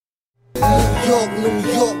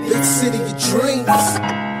York, big city of dreams.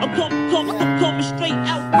 I'm coming straight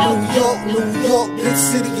out. New York, big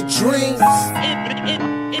city of dreams.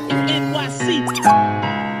 NYC.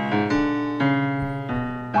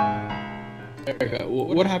 Erica,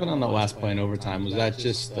 what happened on that last play in overtime? Was that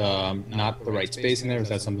just not the right spacing there? Was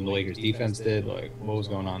that something the Lakers defense did? Like, what was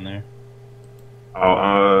going on there?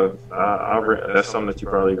 That's something that you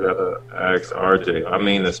probably got to ask RJ. I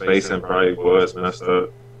mean, the spacing probably was messed up.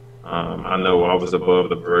 I know I was above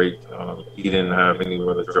the break. He didn't have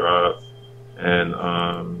anywhere to drive. And,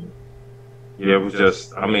 yeah, it was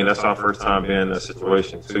just, I mean, that's our first time being in that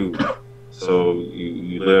situation, too. So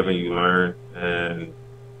you live and you learn. And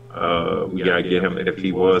we got to get him, if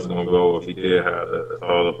he was going to go, if he did have the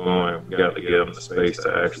thought of going, we got to get him the space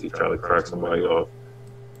to actually try to crack somebody off.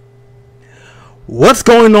 What's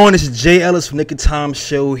going on? This is Jay Ellis from Knick of Time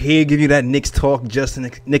Show here, giving you that Knicks talk just in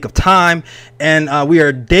the nick of time. And we are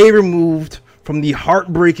a day removed from the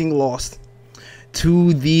heartbreaking loss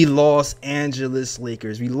to the Los Angeles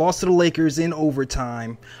Lakers. We lost to the Lakers in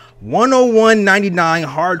overtime, 101-99,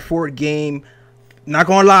 hard-fought game. Not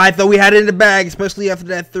gonna lie, I thought we had it in the bag, especially after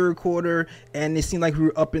that third quarter, and it seemed like we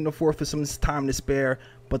were up in the fourth with some time to spare.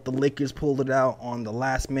 But the Lakers pulled it out on the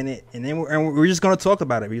last minute, and then we're just gonna talk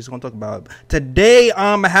about it. Today.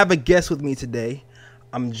 I have a guest with me today.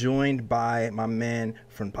 I'm joined by my man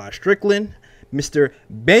from Pod Strickland, Mr.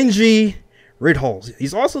 Benji Holtzman.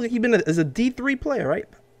 He's been as a D3 player, right?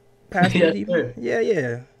 Past yes, D3? sir.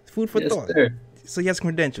 Yeah. Food for thought. Sir. So he has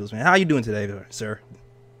credentials, man. How you doing today, sir?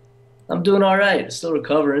 I'm doing all right. Still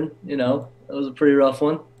recovering. That was a pretty rough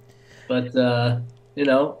one, but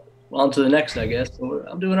on to the next, I guess. So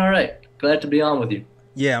I'm doing all right. Glad to be on with you.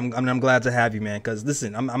 Yeah, I'm glad to have you, man. Cause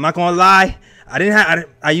listen, I'm not gonna lie.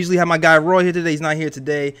 I usually have my guy Roy here today. He's not here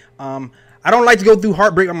today. I don't like to go through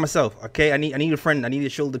heartbreak on myself. Okay, I need a friend. I need a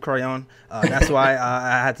shoulder to cry on. That's why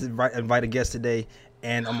I had to invite a guest today.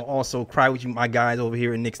 And I'm also cry with you, my guys over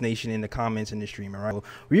here in Knicks Nation, in the comments in the stream. All right,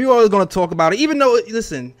 we're always gonna talk about it, even though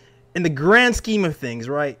listen, in the grand scheme of things,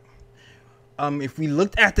 right? If we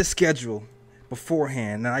looked at the schedule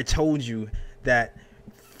beforehand, and I told you that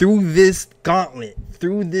through this gauntlet,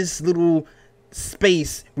 through this little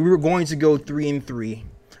space, we were going to go 3-3,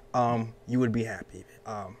 you would be happy.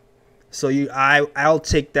 I'll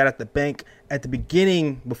take that at the bank. At the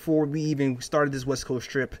beginning, before we even started this West Coast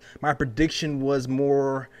trip, my prediction was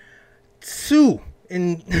more 2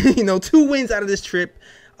 wins out of this trip.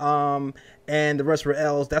 And the rest were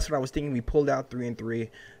L's. That's what I was thinking. We pulled out 3-3,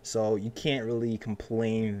 so you can't really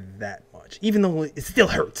complain that much, even though it still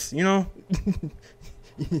hurts, Yeah,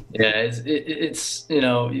 it's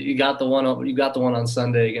you got the one on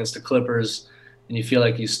Sunday against the Clippers, and you feel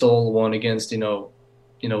like you stole the one against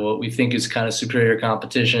what we think is kind of superior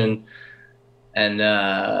competition. And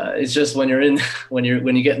it's just when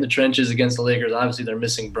you get in the trenches against the Lakers, obviously they're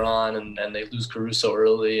missing Braun and they lose Caruso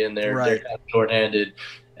early and they're kind of shorthanded.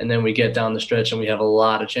 And then we get down the stretch and we have a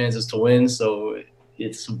lot of chances to win. So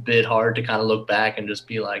it's a bit hard to kind of look back and just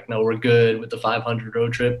be like, no, we're good with the 500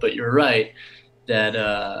 road trip. But you're right that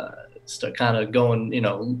kind of going,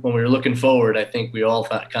 when we were looking forward, I think we all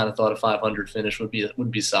kind of thought a 500 finish would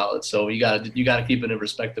be solid. So you got to keep it in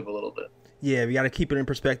perspective a little bit. Yeah, we got to keep it in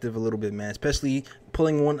perspective a little bit, man, especially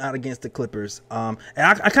pulling one out against the Clippers. And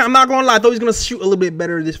I'm not going to lie. I thought he was going to shoot a little bit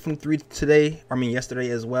better this from 3 yesterday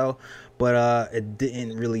as well. But it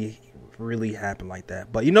didn't really happen like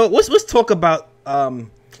that. But, let's talk about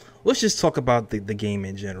let's just talk about the game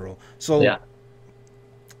in general. So, yeah.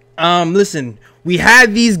 Listen, we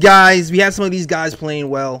had these guys. We had some of these guys playing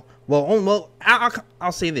well. Well,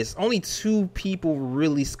 I'll say this. Only 2 people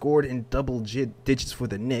really scored in double digits for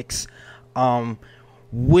the Knicks.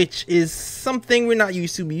 Which is something we're not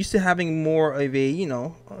used to. We're used to having more of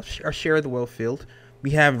a share of the well field.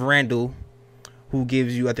 We have Randall, who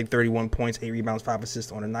gives you, I think, 31 points, 8 rebounds, 5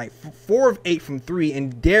 assists on the night, 4 of 8 from 3,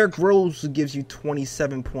 and Derrick Rose, who gives you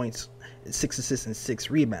 27 points, 6 assists, and 6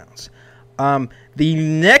 rebounds. The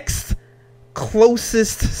next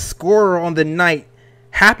closest scorer on the night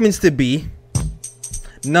happens to be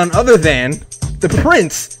none other than the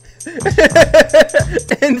Prince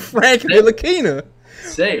and Frank Ntilikina.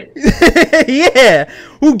 Same. Yeah,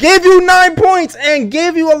 who gave you 9 points and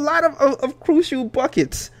gave you a lot of crucial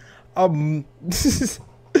buckets. But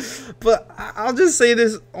I'll just say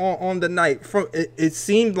this on the night. It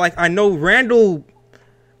seemed like I know Randall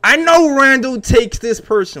takes this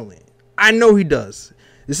personally. I know he does.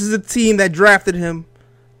 This is a team that drafted him.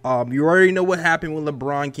 You already know what happened when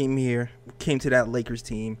LeBron came to that Lakers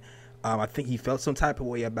team. I think he felt some type of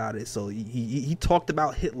way about it. So he talked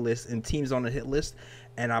about hit lists and teams on the hit list.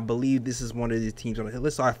 and I believe this is one of the teams on the hit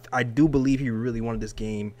list. So I do believe he really wanted this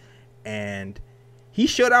game, and he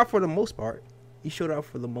showed out for the most part.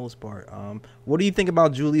 What do you think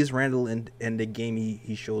about Julius Randle and the game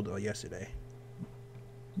he showed yesterday?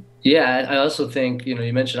 Yeah, I also think, you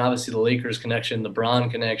mentioned obviously the Lakers connection, the Bron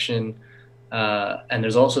connection, and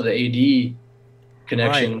there's also the AD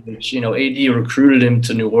connection, right, which, AD recruited him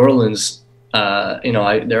to New Orleans. There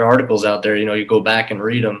are articles out there, you go back and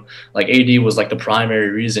read them. Like AD was like the primary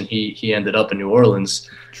reason he ended up in New Orleans.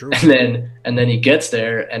 True. And then he gets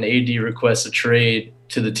there and AD requests a trade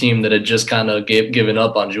to the team that had just kind of given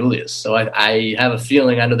up on Julius. So I have a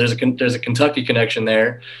feeling, I know there's a Kentucky connection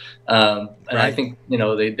there. And right. I think,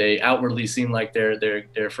 they outwardly seem like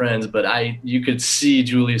they're friends, but you could see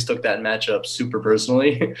Julius took that matchup super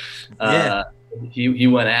personally. Yeah. He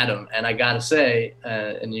went at him, and I gotta say,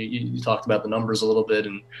 and you talked about the numbers a little bit,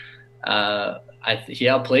 and he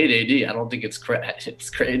outplayed AD. I don't think it's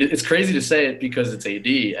crazy to say it because it's AD,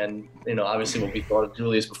 and obviously what we thought of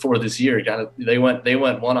Julius before this year, they went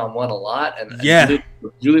one-on-one a lot, and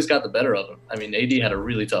Julius got the better of him. I mean, AD had a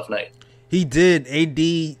really tough night. He did.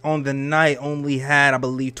 AD on the night only had, I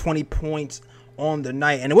believe, 20 points on the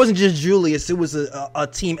night, and it wasn't just Julius. It was a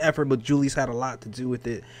team effort, but Julius had a lot to do with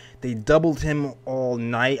it. They doubled him all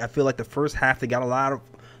night. I feel like the first half they got a lot of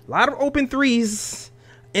open threes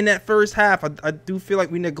in that first half. I do feel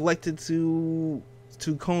like we neglected to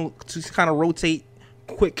kind of rotate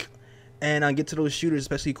quick and get to those shooters,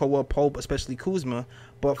 especially Caldwell Pope, especially Kuzma.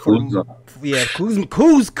 But Kuz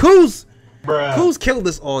killed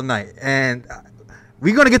us all night, and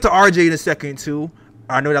we're gonna get to RJ in a second too.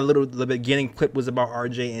 I know that little beginning clip was about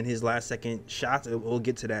RJ and his last second shots. We'll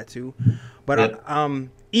get to that too. But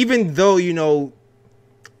even though,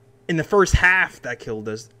 in the first half that killed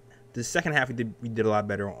us, the second half we did a lot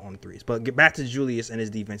better on threes. But get back to Julius and his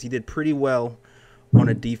defense. He did pretty well on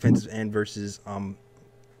a defensive end versus AD.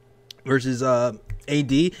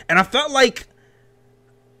 And I felt like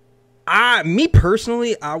me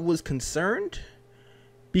personally, I was concerned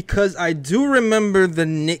because I do remember the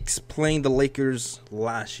Knicks playing the Lakers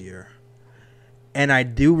last year. And I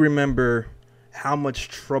do remember how much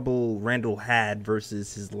trouble Randle had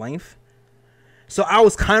versus his length. So I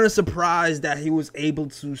was kind of surprised that he was able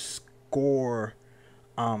to score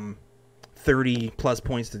 30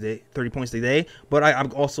 points today. But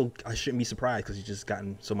I shouldn't be surprised because he's just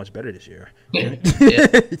gotten so much better this year.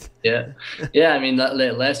 Yeah. I mean,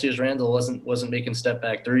 last year's Randle wasn't making step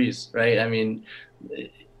back threes, right? I mean,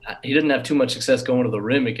 he didn't have too much success going to the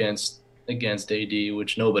rim against AD,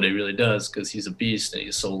 which nobody really does because he's a beast and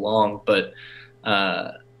he's so long. But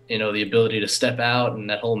the ability to step out and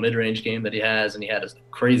that whole mid-range game that he has, and he had a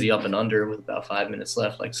crazy up and under with about 5 minutes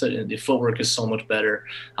left. Like, so the footwork is so much better.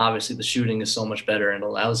 Obviously, the shooting is so much better and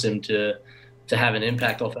allows him to have an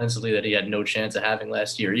impact offensively that he had no chance of having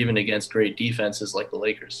last year, even against great defenses like the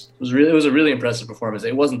Lakers. It was a really impressive performance.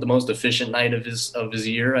 It wasn't the most efficient night of his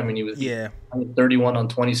year. I mean, he was 31 on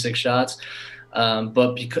 26 shots.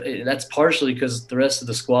 But that's partially because the rest of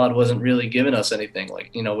the squad wasn't really giving us anything.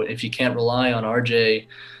 Like, if you can't rely on RJ,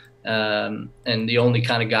 and the only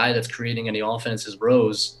kind of guy that's creating any offense is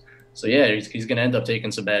Rose. So yeah, he's going to end up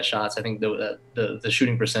taking some bad shots. I think the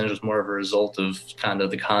shooting percentage was more of a result of kind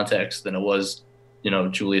of the context than it was,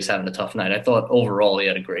 Julius having a tough night. I thought overall he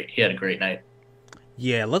had a great night.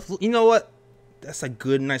 Yeah, you know what? That's a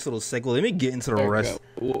good, nice little segue. Let me get into the rest.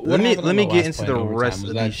 Let me get into the rest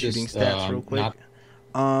of these shooting stats real quick.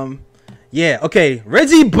 Okay.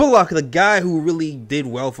 Reggie Bullock, the guy who really did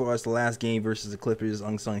well for us the last game versus the Clippers,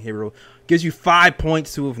 unsung hero, gives you 5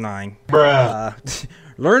 points, 2 of 9. Bruh.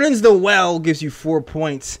 Lernens the Well gives you 4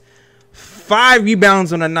 points, 5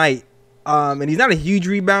 rebounds on the night. And he's not a huge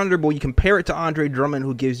rebounder, but you compare it to Andre Drummond,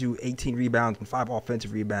 who gives you 18 rebounds and 5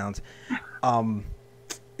 offensive rebounds.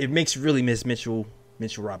 It makes you really miss Mitchell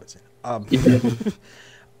Robinson.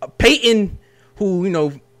 Peyton,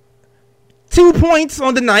 who, 2 points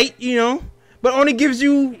on the night, but only gives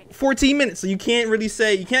you 14 minutes. So you can't really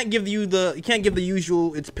say, you can't give the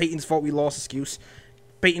usual it's Peyton's fault we lost excuse.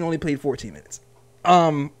 Peyton only played 14 minutes.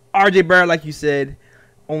 RJ Barrett, like you said,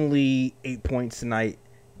 only 8 points tonight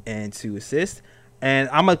and 2 assists. And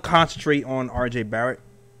I'm gonna concentrate on RJ Barrett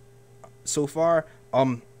so far.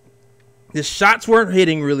 The shots weren't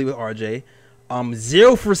hitting really with RJ.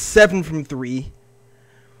 0 for 7 from 3.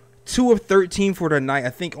 2 of 13 for the night.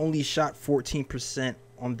 I think only shot 14%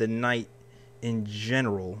 on the night in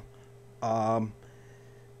general.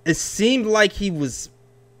 It seemed like he was,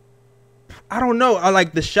 I don't know. I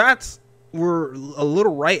like the shots were a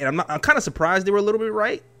little right, and I'm kind of surprised they were a little bit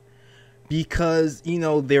right because they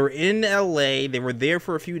were in LA, they were there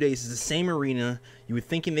for a few days. It's the same arena. You were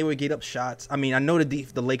thinking they would get up shots. I mean, I know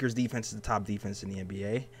the Lakers defense is the top defense in the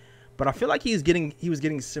NBA, but I feel like he was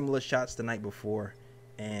getting similar shots the night before,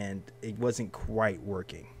 and it wasn't quite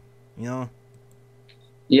working. You know?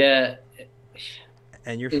 Yeah.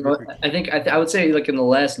 And I think I would say like in the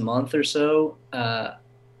last month or so,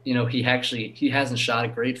 he hasn't shot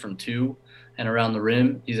it great from 2 and around the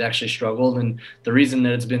rim. He's actually struggled, and the reason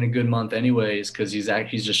that it's been a good month anyway is because he's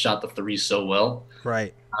just shot the 3 so well.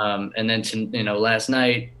 Right. And then last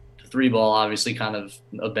night the 3 ball obviously kind of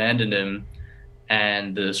abandoned him,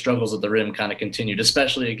 and the struggles at the rim kind of continued,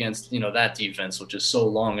 especially against that defense, which is so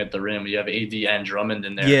long at the rim. You have AD and Drummond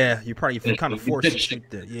in there. Yeah, you probably kind of forced to shoot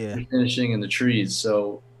that. Yeah, finishing in the trees.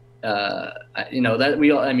 So I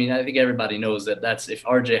think everybody knows that that's if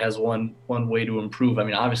RJ has one way to improve. I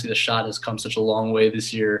mean, obviously the shot has come such a long way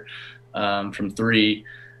this year from 3.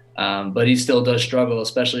 But he still does struggle,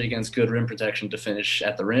 especially against good rim protection, to finish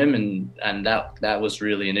at the rim, and that was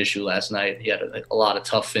really an issue last night. He had a lot of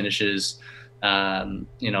tough finishes,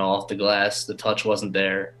 off the glass. The touch wasn't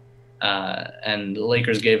there, and the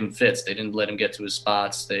Lakers gave him fits. They didn't let him get to his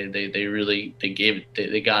spots. They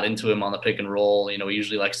got into him on the pick and roll. He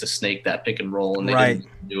usually likes to snake that pick and roll, and they didn't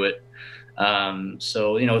do it.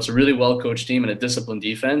 So it's a really well coached team and a disciplined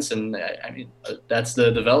defense, and I mean that's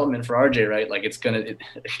the development for RJ, right? Like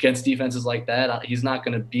against defenses like that, he's not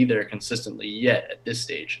gonna be there consistently yet at this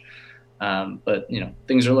stage. But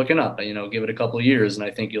things are looking up. Give it a couple of years, and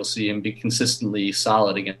I think you'll see him be consistently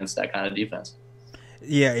solid against that kind of defense.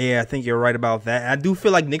 Yeah, I think you're right about that. I do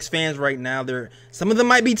feel like Knicks fans right now, some of them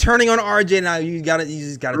might be turning on RJ now. You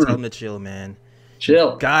just gotta tell them to chill, man.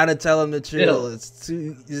 Chill. Gotta tell them to chill. It's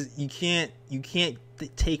too. You can't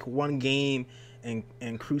take one game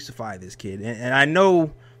and crucify this kid. And I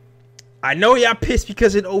know y'all pissed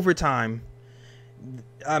because in overtime.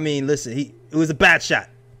 I mean, listen, it was a bad shot.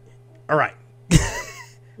 All right,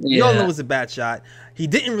 you all know it was a bad shot. He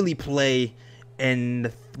didn't really play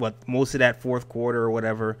in most of that fourth quarter or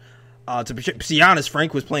whatever. To be honest,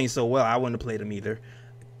 Frank was playing so well, I wouldn't have played him either.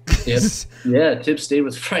 Yep. Yeah, Tip stayed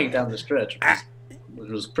with Frank down the stretch. It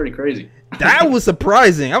was pretty crazy. That was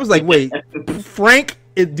surprising. I was like, wait, Frank,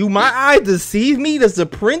 do my eyes deceive me? Does the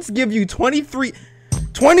Prince give you 23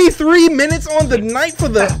 minutes on the night for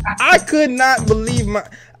the... I couldn't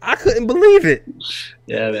believe it.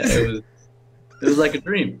 Yeah, man, it was like a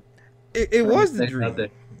dream. It was the dream.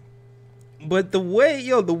 But the way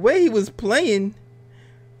he was playing,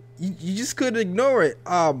 you just couldn't ignore it.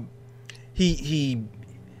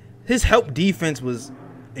 His help defense was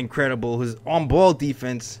incredible. His on-ball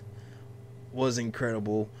defense was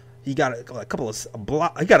incredible. He got a couple of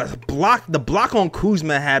block. He got a block. The block on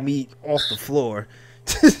Kuzma had me off the floor.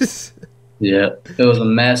 Yeah, it was a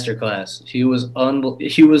masterclass. He was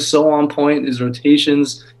so on point. His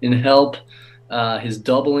rotations in help, his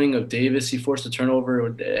doubling of Davis. He forced a turnover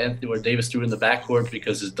where Davis threw in the backcourt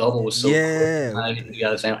because his double was so quick. He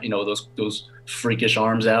got his, those freakish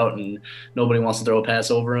arms out, and nobody wants to throw a pass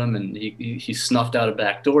over him. And he snuffed out a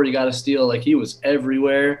backdoor. He got a steal. Like, he was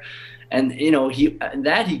everywhere. And, he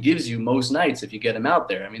gives you most nights if you get him out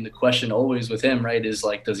there. I mean, the question always with him, right, is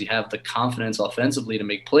like, does he have the confidence offensively to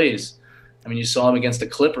make plays? I mean, you saw him against the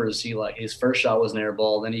Clippers. His first shot was an air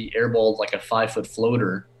ball. Then he airballed like a 5-foot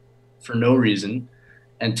floater for no reason.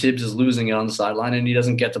 And Tibbs is losing it on the sideline, and he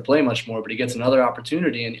doesn't get to play much more, but he gets another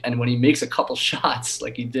opportunity. And when he makes a couple shots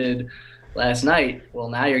like he did last night, well,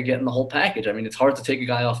 now you're getting the whole package. I mean, it's hard to take a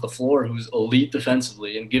guy off the floor who's elite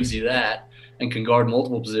defensively and gives you that and can guard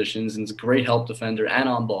multiple positions and is a great help defender and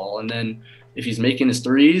on ball. And then if he's making his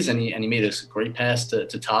threes, and he made a great pass to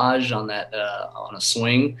Taj on that on a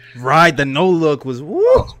swing. Right, the no look was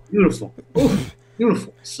beautiful.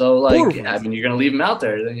 Beautiful. So I mean, you're gonna leave him out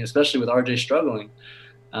there, especially with RJ struggling.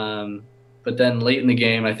 But then late in the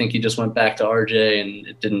game, I think he just went back to RJ,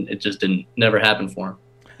 and it just didn't never happen for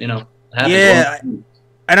him. Yeah, and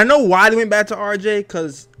I know why they went back to RJ,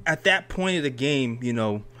 because at that point of the game,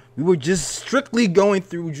 we were just strictly going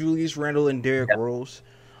through Julius Randle and Derrick Rose.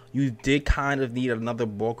 You did kind of need another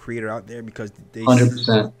ball creator out there because they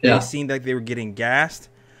 100%, they seemed like they were getting gassed.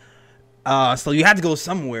 So you had to go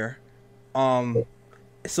somewhere.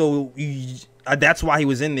 So that's why he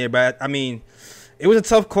was in there. But I mean, it was a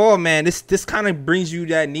tough call, man. This kind of brings you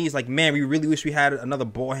that knees. Like, man, we really wish we had another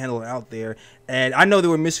ball handler out there. And I know they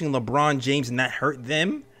were missing LeBron James, and that hurt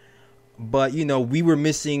them. But we were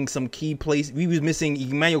missing some key plays. We was missing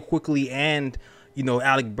Emmanuel Quickly and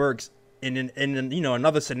Alec Burks. And in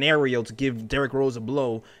another scenario to give Derrick Rose a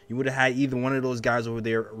blow, you would have had either one of those guys over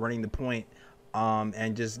there running the point,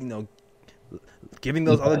 and just giving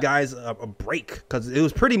those other guys a break, because it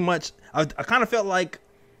was pretty much. I kind of felt like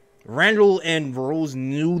Randall and Rose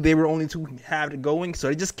knew they were only two have it going, so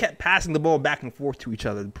they just kept passing the ball back and forth to each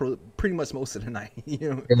other pretty much most of the night.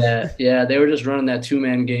 Yeah, they were just running that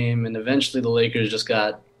 2-man game, and eventually the Lakers just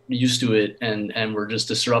got used to it and were just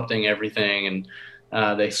disrupting everything.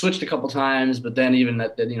 And they switched a couple times, but then even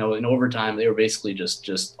in overtime they were basically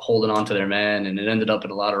just holding on to their man, and it ended up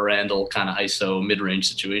in a lot of Randall kind of ISO mid-range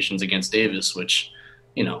situations against Davis, which.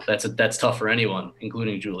 That's tough for anyone,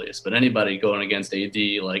 including Julius. But anybody going against AD,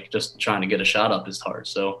 like just trying to get a shot up is hard.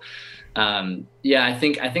 So, I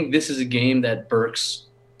think this is a game that Burks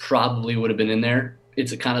probably would have been in there.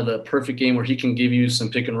 It's a kind of the perfect game where he can give you some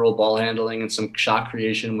pick and roll ball handling and some shot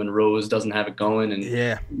creation when Rose doesn't have it going, and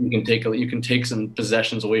you can take some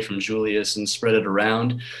possessions away from Julius and spread it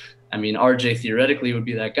around. I mean, RJ theoretically would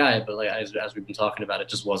be that guy, but like as we've been talking about, it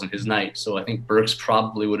just wasn't his night. So I think Burks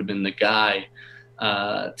probably would have been the guy.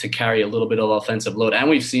 To carry a little bit of offensive load. And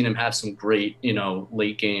we've seen him have some great,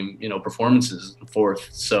 late game, performances in the fourth.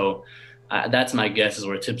 So that's my guess is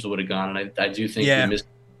where Tibbs would have gone. And I do think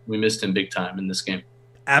we missed him big time in this game.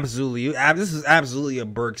 Absolutely. This is absolutely a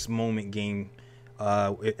Burks moment game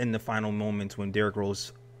in the final moments when Derrick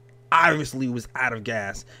Rose obviously was out of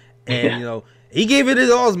gas. And, he gave it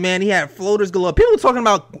his all, man. He had floaters galore. People were talking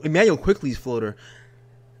about Emmanuel Quickley's floater.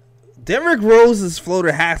 Derrick Rose's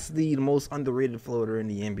floater has to be the most underrated floater in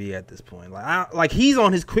the NBA at this point. Like he's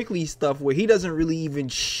on his Quickly stuff where he doesn't really even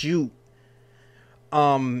shoot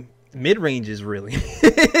mid ranges really.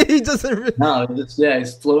 He doesn't really. No,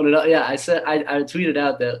 he's floating it up. Yeah, I tweeted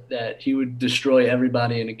out that he would destroy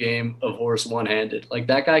everybody in a game of horse one-handed. Like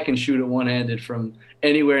that guy can shoot it one-handed from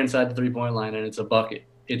anywhere inside the 3-point line, and it's a bucket.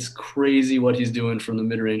 It's crazy what he's doing from the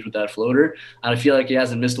mid-range with that floater. And I feel like he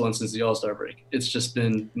hasn't missed one since the All-Star break. It's just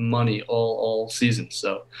been money all season.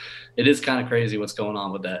 So it is kind of crazy what's going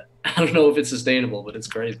on with that. I don't know if it's sustainable, but it's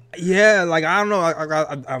crazy. Yeah, like I don't know.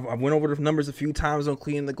 I went over the numbers a few times on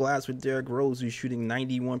Cleaning the Glass with Derrick Rose, who's shooting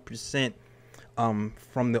 91%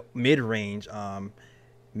 from the mid-range.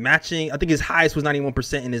 Matching, I think his highest was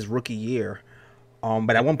 91% in his rookie year.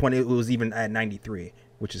 But at one point it was even at 93,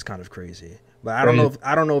 which is kind of crazy. But I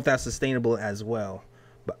don't know if that's sustainable as well.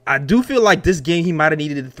 But I do feel like this game he might have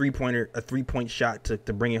needed a 3-point shot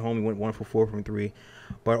to bring it home. He went 1 for 4 from 3.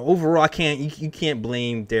 But overall, you can't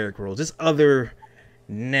blame Derrick Rose. There's other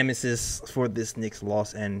nemesis for this Knicks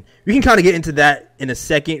loss, and we can kind of get into that in a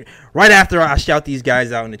second. Right after I shout these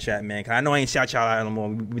guys out in the chat, man. 'Cause I know I ain't shout y'all out no more.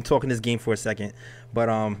 We've been talking this game for a second. But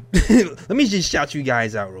let me just shout you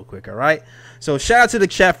guys out real quick, all right? So shout out to the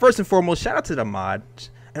chat. First and foremost, shout out to the mod.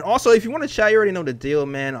 And also, if you want to chat, you already know the deal,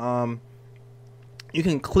 man. You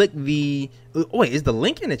can click the. Oh, wait, is the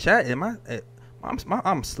link in the chat?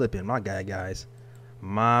 I'm slipping. My bad, guys.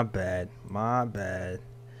 My bad.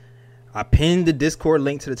 I pinned the Discord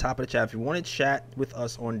link to the top of the chat. If you want to chat with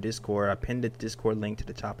us on Discord, I pinned the Discord link to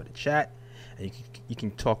the top of the chat, and you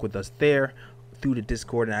can talk with us there through the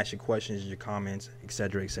Discord and ask your questions, your comments,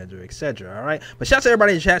 etc. All right. But shout out to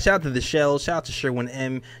everybody in the chat. Shout out to the Shells. Shout out to Sherwin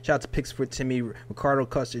M. Shout out to Picks for Timmy, Ricardo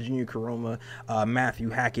Custer, Junior Karoma, Matthew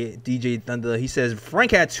Hackett, DJ Thunder. He says Frank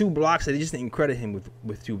had 2 blocks, and they just didn't credit him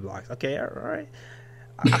with 2 blocks. Okay, all right.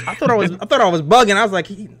 I thought I was bugging. I was like,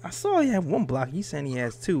 I saw he had 1 block. He's saying he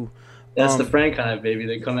has 2. That's the Frank Hive, baby.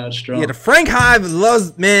 They come out strong. Yeah, the Frank Hive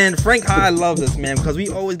loves us, man, because we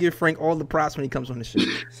always give Frank all the props when he comes on the show.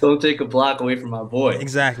 Don't take a block away from my boy.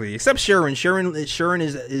 Exactly. Except Sharon. Sharon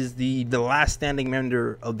is the last standing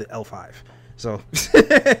member of the L5. So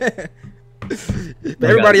but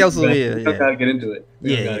everybody else is here. Yeah. Gotta get into it.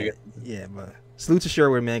 Yeah, but salute to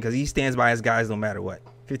Sherwood, man, because he stands by his guys no matter what.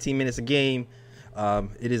 15 minutes a game,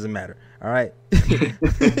 it doesn't matter. All right?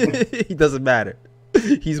 He doesn't matter.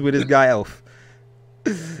 He's with his guy Elf.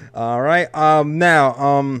 All right.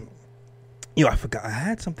 Now, I forgot. I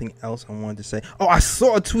had something else I wanted to say. Oh, I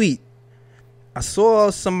saw a tweet. I saw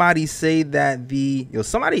somebody say that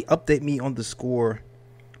somebody update me on the score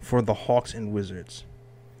for the Hawks and Wizards.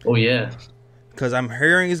 Oh yeah. Because I'm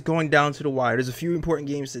hearing it's going down to the wire. There's a few important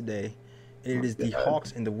games today, and it is the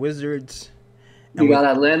Hawks and the Wizards. And we got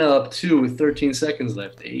Atlanta up 2 with 13 seconds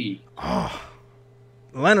left. Hey. Oh,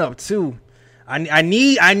 Atlanta up 2. I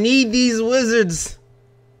need these Wizards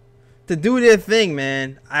to do their thing,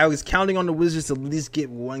 man. I was counting on the Wizards to at least get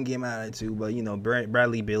 1 game out of 2, but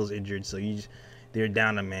Bradley Beal's injured, so they're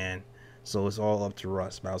down a man. So it's all up to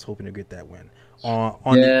Russ. But I was hoping to get that win.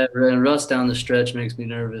 Russ down the stretch makes me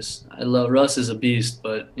nervous. Russ is a beast,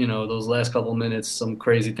 but those last couple minutes, some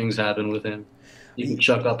crazy things happen with him. He can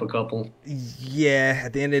chuck up a couple. Yeah,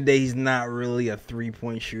 at the end of the day, he's not really a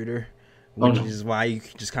 3-point shooter. Which is why you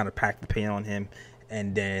can just kind of pack the paint on him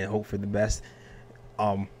and then hope for the best.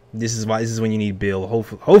 This is when you need Bill.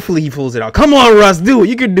 Hopefully he pulls it out. Come on, Russ, do it.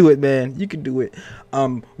 You can do it, man. You can do it.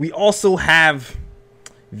 We also have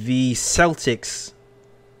the Celtics,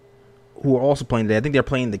 who are also playing today. I think they're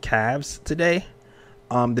playing the Cavs today.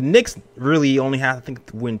 The Knicks really only have, I think,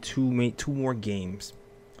 to win two more games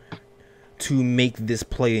to make this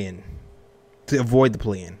play-in, to avoid the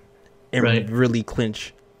play-in, and really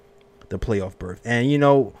clinch the playoff berth. And,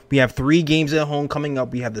 we have 3 games at home coming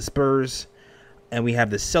up. We have the Spurs, and we have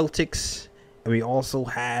the Celtics, and we also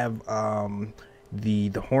have the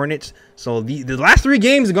Hornets. So the last 3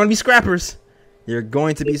 games are going to be scrappers. They're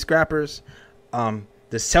going to be scrappers.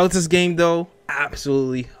 The Celtics game, though,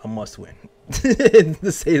 absolutely a must-win,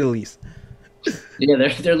 to say the least. Yeah,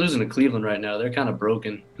 they're losing to Cleveland right now. They're kind of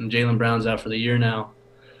broken, and Jaylen Brown's out for the year now.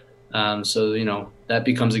 So that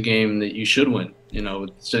becomes a game that you should win.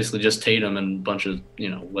 It's basically just Tatum and a bunch of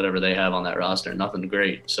whatever they have on that roster. Nothing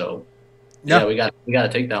great. So yeah, we got to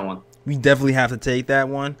take that one. We definitely have to take that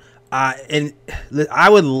one. And I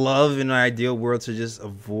would love in an ideal world to just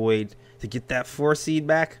avoid to get that 4 seed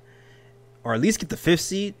back, or at least get the 5th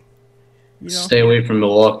seed. Stay away from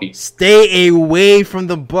Milwaukee. Stay away from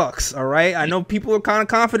the Bucks. All right. I know people are kind of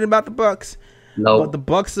confident about the Bucks. No, but the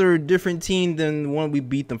Bucks are a different team than the one we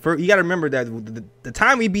beat them first. You got to remember that the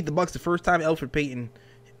time we beat the Bucks, the first time Elfrid Payton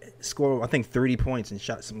scored, I think, 30 points and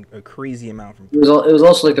shot a crazy amount from. It was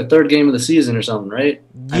also like the 3rd game of the season or something, right?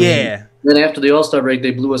 Yeah. Then after the All-Star break,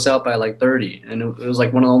 they blew us out by like 30, and it was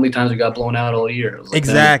like one of the only times we got blown out all year. Like,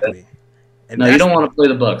 exactly. No, you don't want to play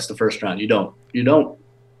the Bucks the first round. You don't.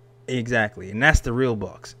 Exactly, and that's the real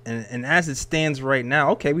Bucks. And as it stands right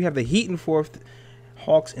now, okay, we have the Heat in 4th,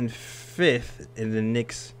 Hawks in 5th, and the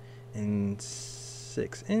Knicks in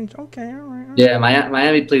 6th. And okay, all right. Yeah,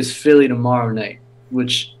 Miami plays Philly tomorrow night,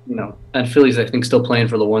 which and Philly's I think still playing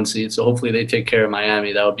for the 1 seed. So hopefully they take care of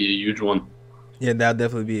Miami. That would be a huge one. Yeah, that'll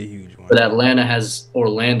definitely be a huge one. But Atlanta has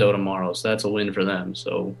Orlando tomorrow, so that's a win for them.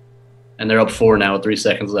 So, and they're up 4 now with 3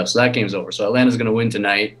 seconds left. So that game's over. So Atlanta's going to win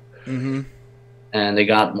tonight. Mm-hmm. And they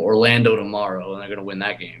got Orlando tomorrow, and they're going to win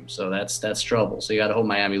that game. So that's trouble. So you got to hope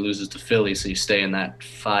Miami loses to Philly, so you stay in that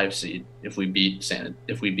 5 seed if we beat San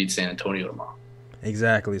Antonio tomorrow.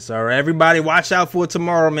 Exactly. So everybody, watch out for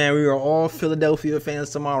tomorrow, man. We are all Philadelphia fans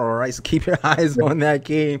tomorrow, all right? So keep your eyes on that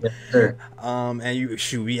game. Yes, sir. And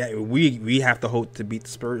we have to hope to beat the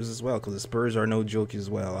Spurs as well, because the Spurs are no joke as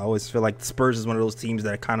well. I always feel like the Spurs is one of those teams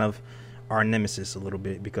that kind of are nemesis a little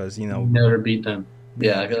bit, because never beat them.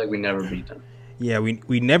 Yeah, I feel like we never beat them. Yeah,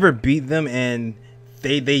 we never beat them, and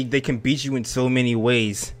they can beat you in so many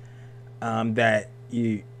ways that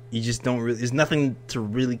you just don't really. There's nothing to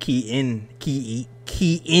really key in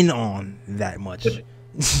on that much.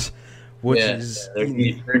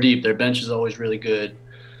 They're deep. Their bench is always really good.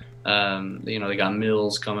 They got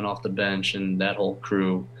Mills coming off the bench and that whole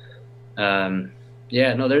crew. They're no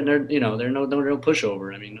real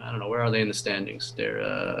pushover. I mean, I don't know, where are they in the standings?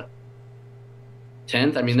 They're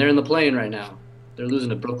 10th. I mean, they're in the play-in right now. They're losing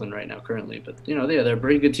to Brooklyn right now currently, but they're a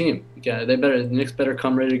pretty good team. Yeah, the Knicks better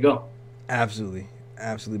come ready to go. Absolutely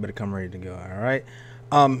better come ready to go. All right.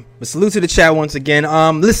 But salute to the chat once again.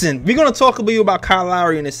 Listen, we're gonna talk a little about Kyle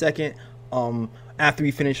Lowry in a second. After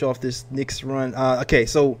we finish off this Knicks run. Okay,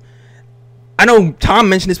 so I know Tom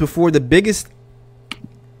mentioned this before. The biggest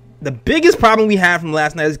problem we had from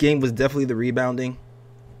last night's game was definitely the rebounding.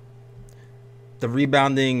 The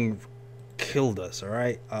rebounding killed us. All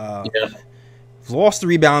right. Yeah. Lost the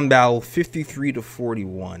rebound battle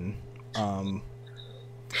 53-41.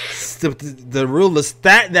 The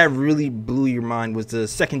stat that really blew your mind was the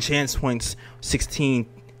second chance points,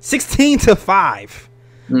 16-5.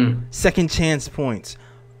 Second chance points.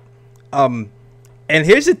 And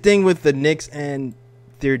here's the thing with the Knicks and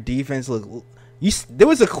their defense. Look, there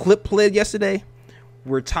was a clip played yesterday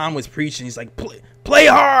where Tom was preaching. He's like, play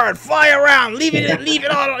hard, fly around, leave it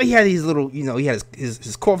all. He had these little, he had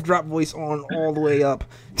his cough drop voice on all the way up.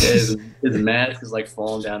 Yeah, his mask is like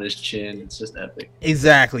falling down his chin. It's just epic.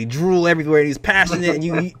 Exactly, drool everywhere. He's passionate,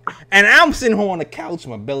 and I'm sitting home on the couch,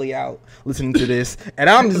 my belly out, listening to this, and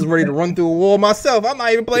I'm just ready to run through a wall myself. I'm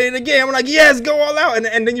not even playing the game. I'm like, yes, go all out,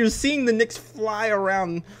 and then you're seeing the Knicks fly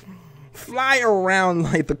around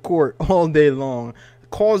like the court all day long,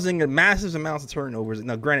 causing massive amounts of turnovers.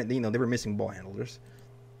 Now, granted, they were missing ball handlers,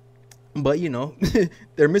 but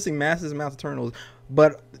they're missing massive amounts of turnovers.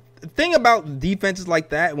 But the thing about defenses like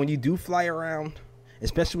that, when you do fly around,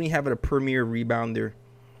 especially when you have a premier rebounder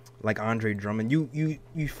like Andre Drummond, you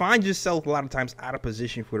find yourself a lot of times out of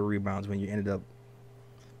position for the rebounds when you ended up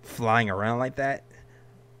flying around like that.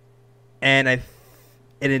 And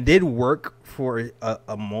it did work for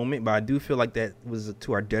a moment, but I do feel like that was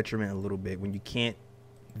to our detriment a little bit when you can't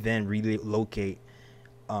then relocate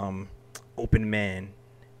open man,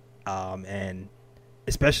 and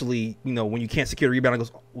especially when you can't secure the rebound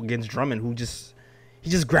against Drummond, he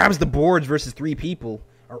just grabs the boards versus three people.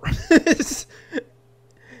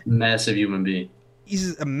 Massive human being. He's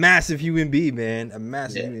just a massive human being, man. A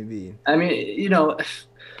massive human being. I mean,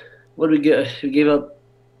 what did we get? We gave up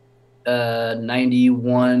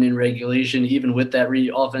 91 in regulation, even with that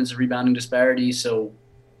offensive rebounding disparity. So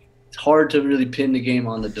it's hard to really pin the game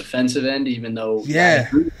on the defensive end, even though I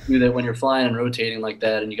agree with you that when you're flying and rotating like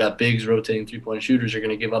that and you got bigs rotating three-point shooters, you're going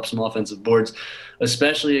to give up some offensive boards,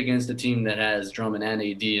 especially against a team that has Drummond and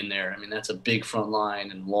AD in there. I mean, that's a big front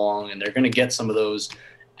line and long, and they're going to get some of those.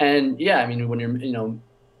 And, yeah, I mean, when you're,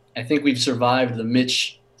 I think we've survived the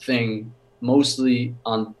Mitch thing mostly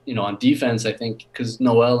on defense, I think, because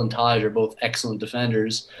Noel and Taj are both excellent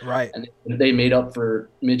defenders. Right. And they made up for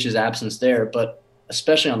Mitch's absence there. But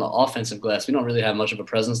especially on the offensive glass, we don't really have much of a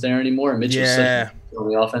presence there anymore. Mitch is such on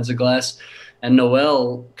the offensive glass. And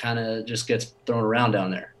Noel kind of just gets thrown around down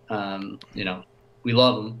there. We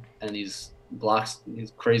love him, and he's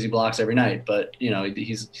crazy blocks every night. But,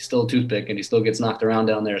 he's still a toothpick, and he still gets knocked around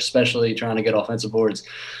down there, especially trying to get offensive boards.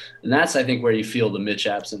 And that's, I think, where you feel the Mitch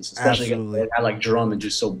absence, especially against a guy like Drummond,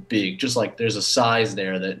 who's so big. Just like there's a size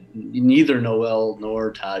there that neither Noel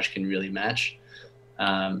nor Taj can really match.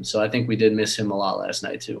 So I think we did miss him a lot last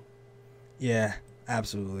night, too. Yeah,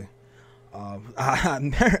 absolutely. I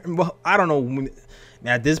don't know. Man,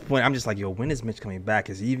 at this point, I'm just like, when is Mitch coming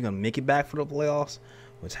back? Is he even going to make it back for the playoffs?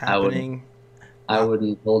 What's happening? I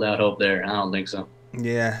wouldn't hold out hope there. I don't think so.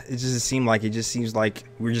 Yeah, it seems like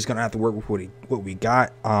we're just gonna have to work with what we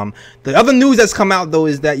got. The other news that's come out though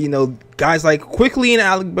is that guys like Quickly and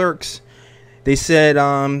Alec Burks, they said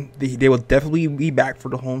they will definitely be back for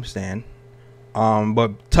the homestand.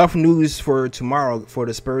 But tough news for tomorrow for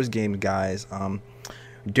the Spurs game, guys.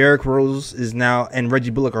 Derrick Rose is now and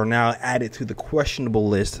Reggie Bullock are now added to the questionable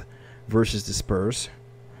list versus the Spurs.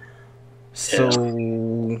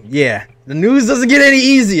 So yeah, the news doesn't get any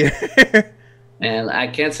easier. And I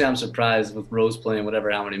can't say I'm surprised with Rose playing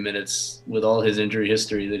how many minutes with all his injury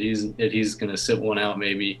history that he's going to sit one out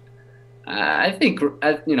maybe. I think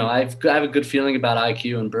I have a good feeling about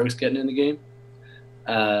IQ and Burks getting in the game,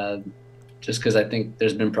 just because I think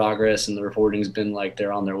there's been progress and the reporting's been like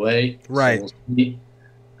they're on their way. Right. So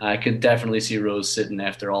I could definitely see Rose sitting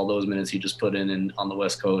after all those minutes he just put in on the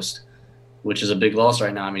West Coast, which is a big loss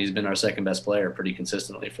right now. I mean, he's been our second best player pretty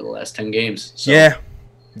consistently for the last 10 games. So, yeah.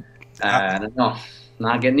 I don't know.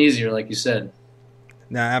 Not getting easier, like you said.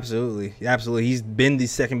 No, absolutely. Absolutely. He's been the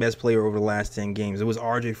second best player over the last 10 games. It was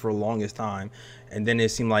RJ for the longest time. And then it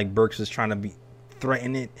seemed like Burks was trying to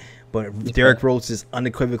threaten it. But Derrick Rose has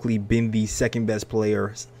unequivocally been the second best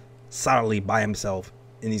player solidly by himself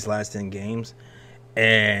in these last 10 games.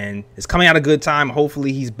 And it's coming at a good time.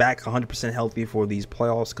 Hopefully he's back 100% healthy for these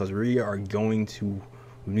playoffs because we are going to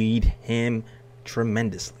need him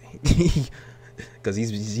tremendously. Because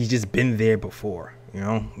he's just been there before,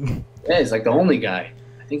 Yeah, he's like the only guy.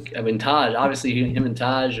 Taj, obviously him and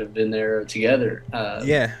Taj have been there together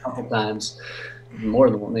a couple times, more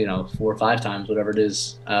than 4 or 5 times, whatever it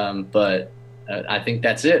is. But I think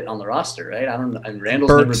that's it on the roster, right?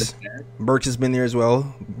 Randall's never been there. Burks has been there as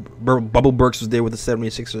well. Bubble Burks was there with the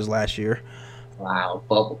 76ers last year. Wow,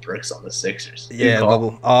 Bubble Burks on the Sixers. Yeah,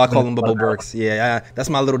 Bubble. Oh, I call him Bubble Burks. Yeah, that's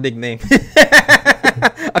my little nickname.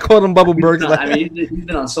 I called him Bubble Burks. He's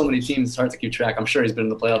been on so many teams, it's hard to keep track. I'm sure he's been in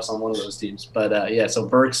the playoffs on one of those teams. But, so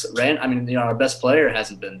Burks our best player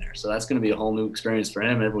hasn't been there. So that's going to be a whole new experience for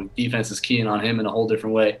him. Every defense is keying on him in a whole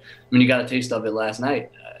different way. You got a taste of it last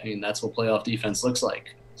night. That's what playoff defense looks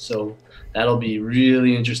like. So that'll be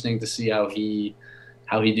really interesting to see how he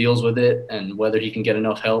deals with it and whether he can get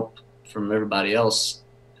enough help from everybody else.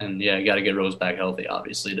 And, you got to get Rose back healthy,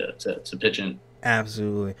 obviously, to pitch in.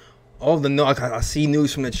 Absolutely. I see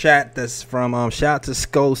news from the chat that's from shout out to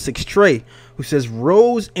Skull 6 Trey, who says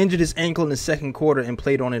Rose injured his ankle in the second quarter and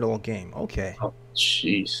played on it all game. Okay. Oh,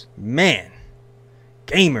 jeez. Man.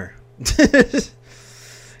 Gamer.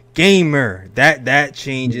 That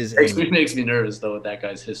changes. It makes me nervous, though, with that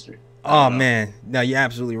guy's history. Oh, man. No, you're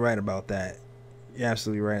absolutely right about that. You're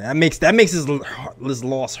absolutely right. That makes his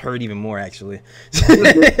loss hurt even more, actually.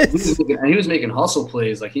 He was making hustle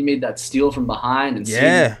plays. Like, he made that steal from behind and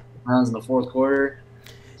rounds in the fourth quarter.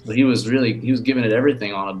 So he was giving it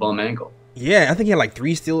everything on a bum ankle. Yeah, I think he had like 2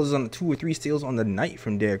 or 3 steals on the night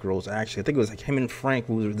from Derrick Rose, actually. I think it was like him and Frank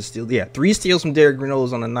who were the steals. Yeah, 3 steals from Derrick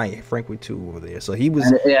Rose on the night. Frank with 2 over there. So he was.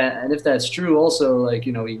 And if that's true, also, like,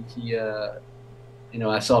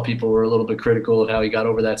 I saw people were a little bit critical of how he got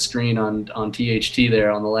over that screen on THT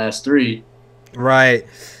there on the last 3. Right.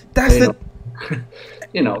 That's the.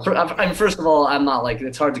 First of all, I'm not like,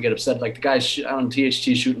 it's hard to get upset. Like the guy's on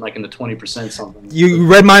THT shooting like in the 20% something. You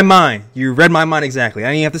read my mind. You read my mind exactly. I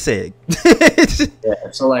didn't even have to say it.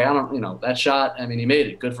 Yeah. So like, I don't, that shot. I mean, he made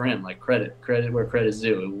it. Good for him. Like credit where credit's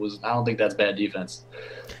due. It was. I don't think that's bad defense.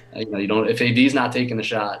 You don't. If AD's not taking the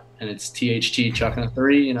shot and it's THT chucking a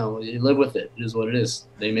three, you live with it. It is what it is.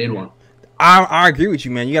 They made one. I agree with you,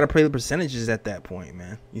 man. You got to play the percentages at that point,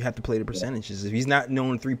 man. You have to play the percentages. If he's not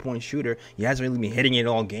known 3-point shooter, he hasn't really been hitting it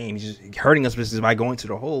all game. He's just hurting us by going to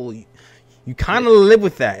the hole. You kind of live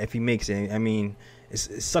with that if he makes it. I mean, it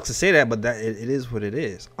sucks to say that, but it is what it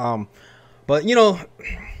is. But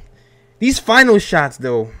these final shots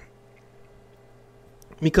though,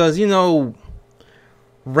 because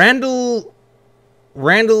Randall,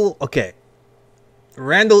 okay,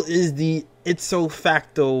 Randall is the ipso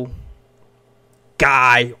facto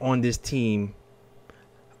guy on this team.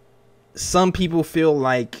 Some people feel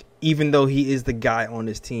like even though he is the guy on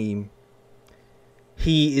this team,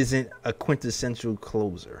 he isn't a quintessential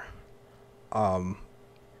closer.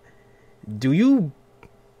 Do you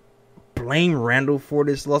blame Randall for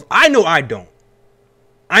this loss? I know I don't.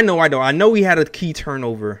 I know he had a key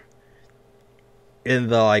turnover in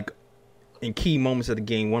in key moments of the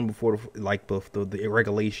game, one before the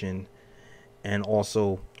regulation and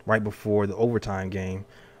also right before the overtime game.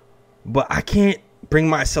 But I can't bring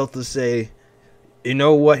myself to say, you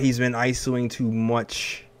know what, he's been ISOing too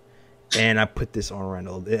much and I put this on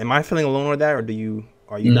Randall. Am I feeling alone with that, or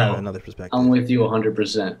are you have another perspective? I'm with you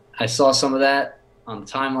 100%. I saw some of that on the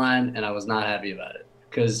timeline and I was not happy about it.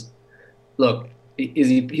 Because look,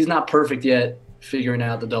 he's not perfect yet figuring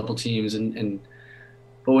out the double teams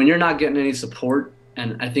but when you're not getting any support,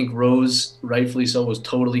 and I think Rose, rightfully so, was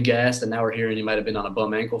totally gassed, and now we're hearing he might have been on a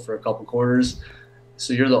bum ankle for a couple quarters.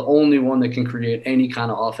 So you're the only one that can create any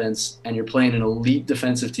kind of offense, and you're playing an elite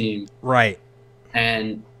defensive team. Right.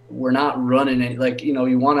 And we're not running any,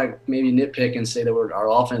 you want to maybe nitpick and say that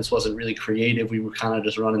our offense wasn't really creative. We were kind of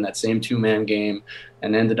just running that same two-man game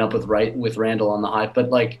and ended up with Randall on the high.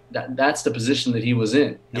 But, that's the position that he was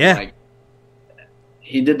in. Yeah.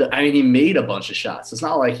 He made a bunch of shots. It's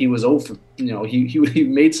not like he was over. He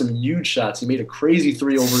made some huge shots. He made a crazy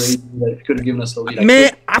 3 over 8 that could have given us the lead.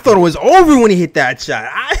 Man, I thought it was over when he hit that shot.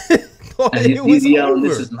 I thought it was over.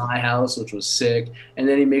 This is my house, which was sick. And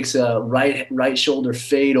then he makes a right shoulder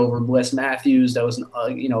fade over Wes Matthews. That was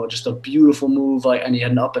just a beautiful move. And he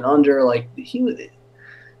had an up and under. He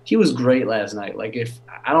was great last night.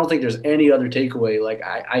 I don't think there's any other takeaway.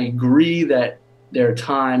 I agree that there are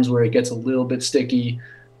times where it gets a little bit sticky,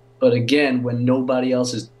 but again, when nobody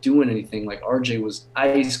else is doing anything, like RJ was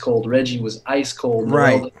ice cold, Reggie was ice cold,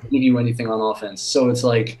 right? Didn't give you anything on offense. So it's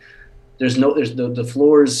like there's the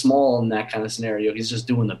floor is small in that kind of scenario. He's just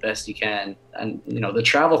doing the best he can, and the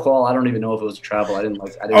travel call. I don't even know if it was a travel. I didn't.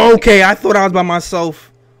 I thought I was by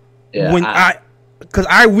myself. Yeah, when because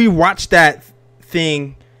I rewatched that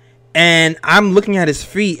thing, and I'm looking at his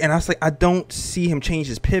feet, and I was like, I don't see him change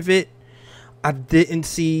his pivot. I didn't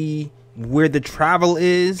see where the travel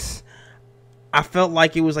is. I felt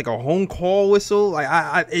like it was like a home call whistle.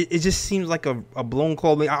 It just seems like a blown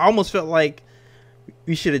call. I almost felt like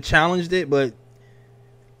we should have challenged it, but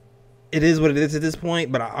it is what it is at this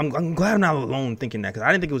point. But I'm glad I'm not alone thinking that, because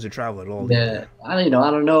I didn't think it was a travel at all. Yeah, I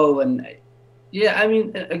don't know. And yeah, I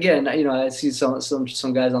mean, again, I see some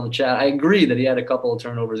guys on the chat. I agree that he had a couple of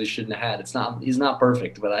turnovers he shouldn't have had. He's not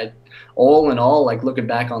perfect, but all in all, looking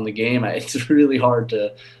back on the game, it's really hard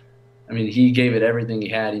to. I mean, he gave it everything he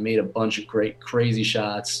had. He made a bunch of great, crazy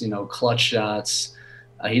shots, clutch shots.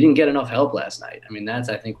 He didn't get enough help last night. I mean, that's,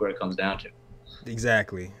 I think, where it comes down to.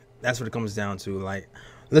 Exactly. That's what it comes down to.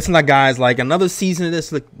 Listen, guys, another season of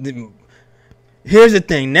this. Here's the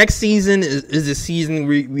thing. Next season is the season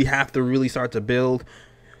we have to really start to build.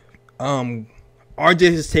 RJ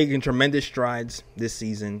has taken tremendous strides this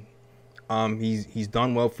season. He's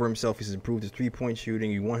done well for himself. He's improved his 3-point shooting.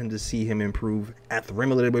 You want him to see him improve at the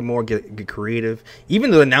rim a little bit more, get creative. Even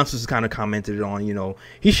the announcers kind of commented on,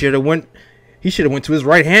 he should have went to his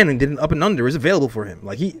right hand and did an up and under. It's available for him.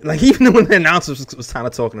 Even when the announcers was kind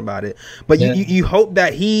of talking about it. But yeah. you hope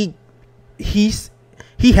that he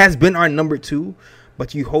has been our number 2,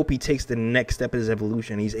 but you hope he takes the next step in his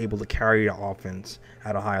evolution. He's able to carry the offense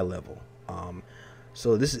at a higher level.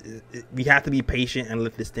 So we have to be patient and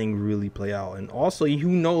let this thing really play out. And also, who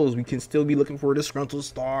knows? We can still be looking for a disgruntled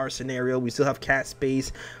star scenario. We still have cap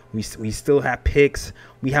space. We still have picks.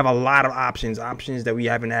 We have a lot of options that we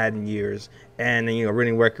haven't had in years. And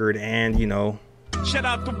winning record, and Shout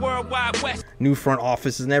out the World Wide West, new front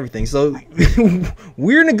offices and everything. So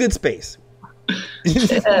we're in a good space.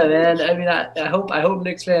 Yeah, man. I mean, I hope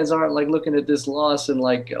Knicks fans aren't like looking at this loss and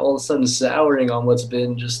like all of a sudden souring on what's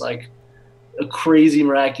been just like a crazy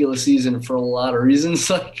miraculous season for a lot of reasons.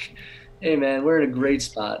 Like, hey man, we're in a great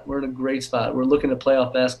spot. We're looking at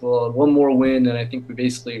playoff basketball. One more win, and I think we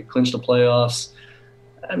basically clinched the playoffs.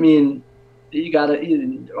 I mean, you gotta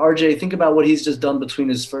RJ think about what he's just done between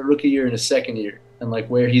his first rookie year and his second year, and like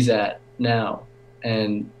where he's at now,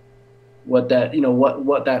 and what that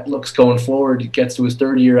what that looks going forward. He gets to his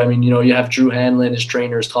third year. I mean, you have Drew Hanlon, his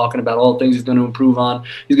trainers, talking about all the things he's going to improve on.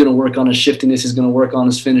 He's going to work on his shiftiness. He's going to work on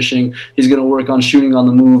his finishing. He's going to work on shooting on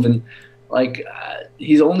the move, and like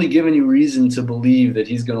he's only given you reason to believe that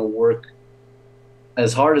he's going to work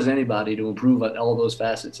as hard as anybody to improve at all those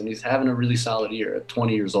facets. And he's having a really solid year at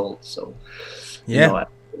 20 years old. So, yeah,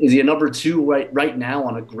 is he a number two right now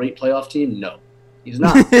on a great playoff team? No. He's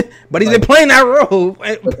not. But he's been playing that role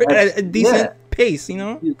at a decent pace,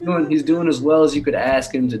 He's doing as well as you could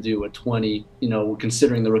ask him to do at 20,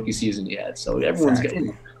 considering the rookie season he had. So everyone's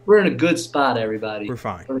we're in a good spot, everybody. We're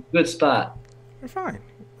fine. We're in a good spot. We're fine.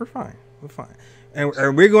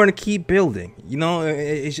 And we're going to keep building.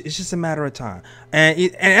 It's just a matter of time.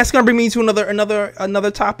 And that's going to bring me to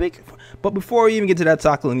another topic. But before we even get to that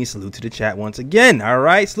talk, let me salute to the chat once again. All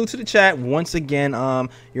right, salute to the chat once again.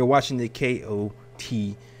 You're watching the KOT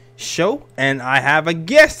show, and I have a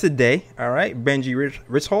guest today. All right, Benji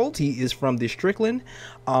Holtzman. He is from the Strickland.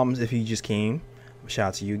 If you just came, shout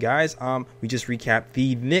out to you guys. We just recapped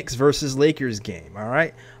the Knicks versus Lakers game. All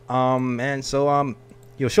right, and so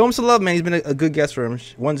show him some love, man. He's been a good guest for him.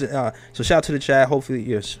 So shout out to the chat.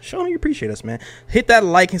 Hopefully, show him you appreciate us, man. Hit that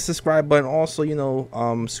like and subscribe button. Also,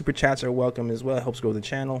 super chats are welcome as well. It helps grow the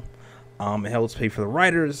channel. It helps pay for the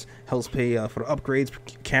writers, helps pay for the upgrades,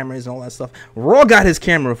 cameras, and all that stuff. Raw got his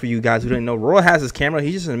camera for you guys who didn't know. Raw has his camera.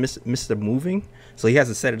 He just missed the moving, so he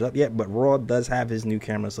hasn't set it up yet. But Raw does have his new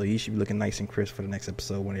camera, so he should be looking nice and crisp for the next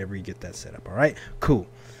episode whenever you get that set up. All right, cool.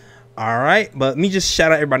 All right, but let me just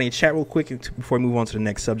shout out everybody in chat real quick before we move on to the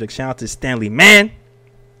next subject. Shout out to Stanley Man.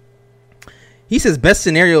 He says best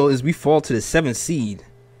scenario is we fall to the 7th seed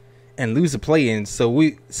and lose the play-in, so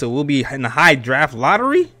we'll be in the high draft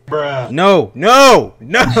lottery. Bruh. No.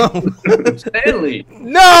 Stanley.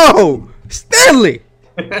 No, Stanley.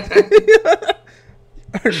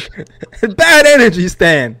 Bad energy,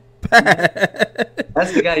 Stan.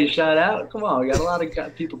 That's the guy you shout out. Come on, we got a lot of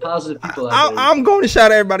positive people out there. I'm going to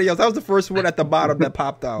shout out everybody else. That was the first one at the bottom that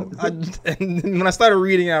popped out. And when I started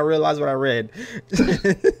reading, I realized what I read.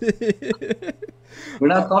 We're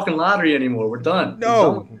not talking lottery anymore. We're done.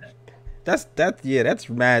 No, that's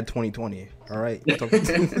mad 2020. All right, we're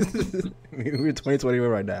 2021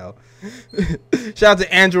 right now. Shout out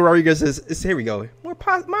to Andrew Rodriguez. Says, here we go. More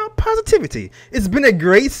positivity. It's been a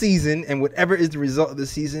great season, and whatever is the result of the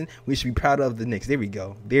season, we should be proud of the Knicks. There we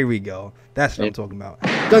go. That's what I'm talking about.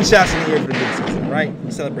 Gunshots in the air for the big season, right?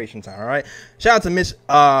 Celebration time. All right. Shout out to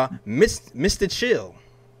Mr. Chill.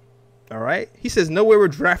 All right. He says, no way we're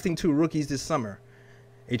drafting 2 rookies this summer.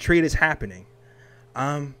 A trade is happening.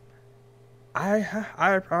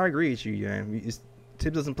 I agree with you, man.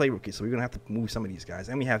 Tibbs doesn't play rookies, so we're gonna have to move some of these guys,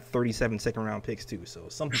 and we have 37 second-round picks too. So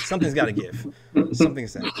something's got to give.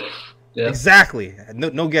 Something's that. Yeah. Exactly.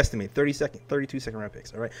 No guesstimate. 32 second-round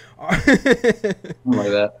picks. All right. Like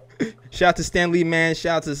that. Shout out to Stanley, man.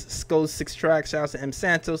 Shout out to Skull 6 Track. Shout out to M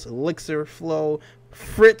Santos, Elixir, Flo,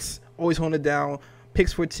 Fritz, always holding it down.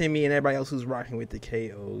 Picks for Timmy and everybody else who's rocking with the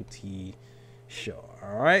KOT show.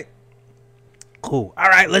 All right. Cool. All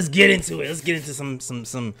right, let's get into it. Let's get into some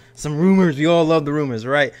rumors. We all love the rumors,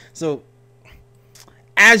 right? So,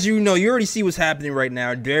 as you know, you already see what's happening right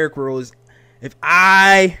now. Derrick Rose. If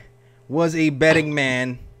I was a betting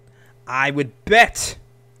man, I would bet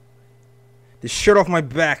the shirt off my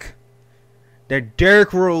back that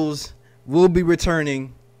Derrick Rose will be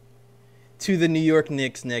returning to the New York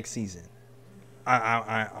Knicks next season.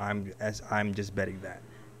 I'm just betting that.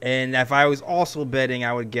 And if I was also betting,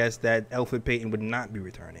 I would guess that Elfrid Payton would not be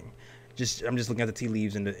returning. I'm just looking at the tea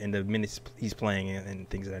leaves and the minutes he's playing and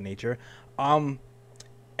things of that nature. And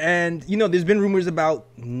there's been rumors about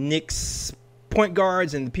Knicks point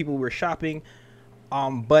guards and the people who were shopping.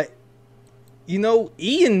 But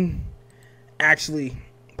Ian actually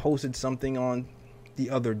posted something on the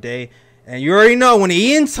other day, and you already know when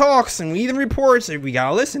Ian talks and Ian reports, we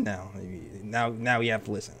gotta listen now. Now we have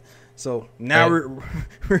to listen. So now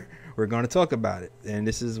we're going to talk about it. And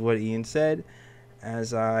this is what Ian said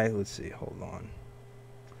let's see, hold on.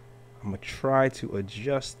 I'm going to try to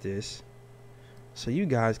adjust this so you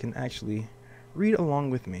guys can actually read along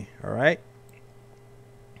with me, all right?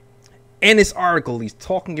 In this article, he's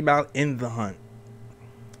talking about In the Hunt.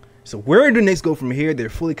 So where do the Knicks go from here? They're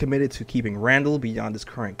fully committed to keeping Randall beyond his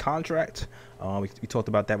current contract. We talked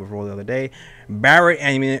about that before the other day. Barrett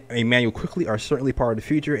and Emmanuel quickly are certainly part of the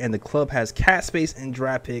future, and the club has cap space and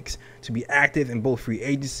draft picks to be active in both free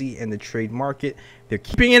agency and the trade market. They're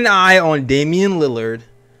keeping an eye on Damian Lillard.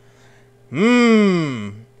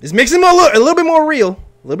 This makes him a little bit more real.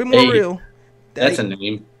 A little bit more real. That's a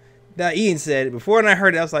name. That Ian said before, and I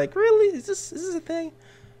heard it, I was like, really? Is this a thing?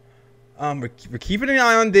 We're keeping an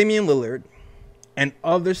eye on Damian Lillard and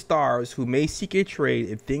other stars who may seek a trade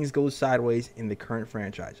if things go sideways in the current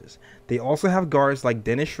franchises. They also have guards like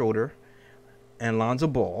Dennis Schroeder and Lonzo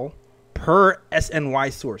Ball, per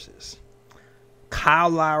SNY sources.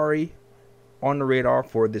 Kyle Lowry on the radar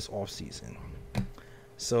for this offseason.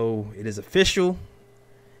 So it is official.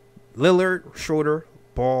 Lillard, Schroeder,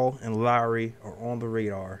 Ball, and Lowry are on the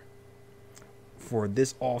radar for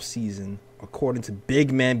this offseason, according to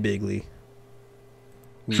Big Man Bigley,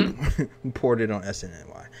 who reported on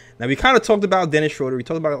SNY. Now, we kind of talked about Dennis Schroeder. We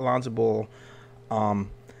talked about Lonzo Ball. Kyle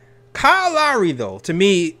Lowry, though, to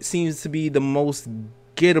me, seems to be the most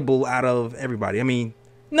gettable out of everybody. I mean,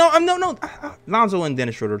 no. Lonzo and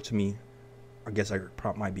Dennis Schroeder, to me, I guess I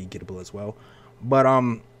might be gettable as well. But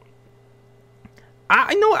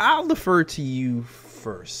I'll defer to you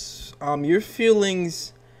first. Your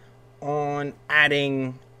feelings on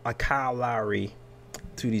adding a Kyle Lowry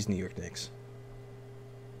to these New York Knicks?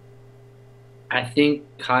 I think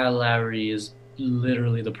Kyle Lowry is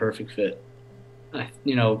literally the perfect fit.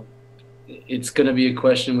 It's going to be a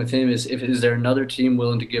question with him is there another team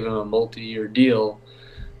willing to give him a multi-year deal,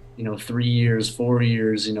 3 years, 4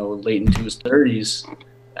 years, late into his 30s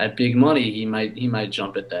at big money, he might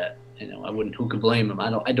jump at that. Who could blame him?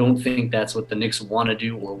 I don't think that's what the Knicks want to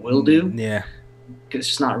do or will do. Yeah. It's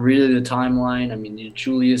just not really the timeline. I mean,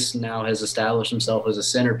 Julius now has established himself as a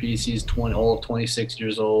centerpiece. He's 26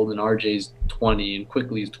 years old, and RJ's 20, and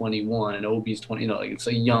quickly he's 21, and Obi's 20. It's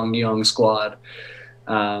a young squad.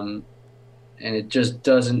 And it just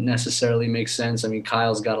doesn't necessarily make sense. I mean,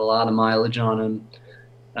 Kyle's got a lot of mileage on him,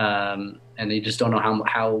 and they just don't know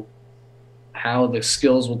how the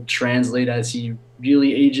skills will translate as he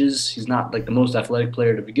really ages. He's not like the most athletic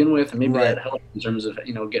player to begin with, and maybe that helps in terms of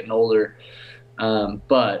getting older.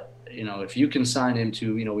 But if you can sign him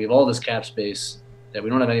to, we have all this cap space that we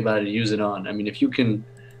don't have anybody to use it on. I mean, if you can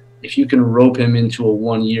rope him into a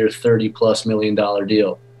 1 year, $30+ million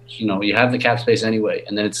deal, you have the cap space anyway,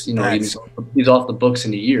 and then it's he's off the books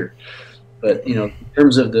in a year. But in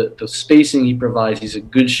terms of the spacing he provides, he's a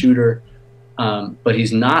good shooter, but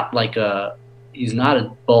he's not a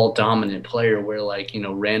ball dominant player where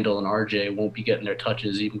Randall and RJ won't be getting their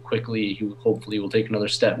touches even quickly. He hopefully will take another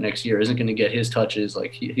step next year. Isn't going to get his touches.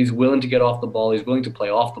 He's willing to get off the ball. He's willing to play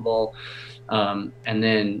off the ball. And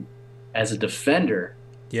then as a defender,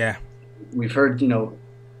 we've heard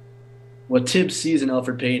what Tibbs sees in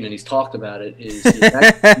Elfrid Payton, and he's talked about it, is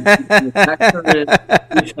you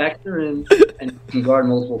factor in and you can guard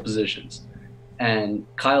multiple positions. And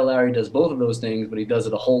Kyle Lowry does both of those things, but he does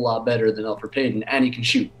it a whole lot better than Elfrid Payton, and he can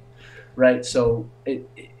shoot, right? So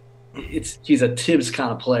he's a Tibbs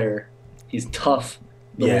kind of player. He's tough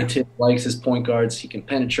the way Tibbs likes his point guards. He can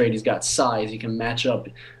penetrate. He's got size. He can match up.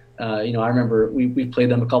 I remember we played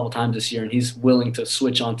them a couple times this year, and he's willing to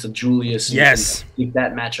switch onto Julius. And keep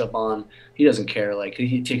that matchup on. He doesn't care.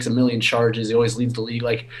 He takes a million charges. He always leads the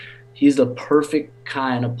league. He's the perfect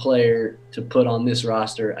kind of player to put on this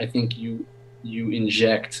roster. I think you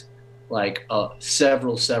inject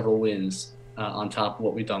several wins on top of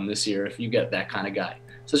what we've done this year if you get that kind of guy.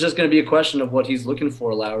 So it's just going to be a question of what he's looking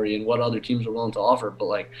for, Lowry, and what other teams are willing to offer.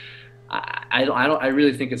 But I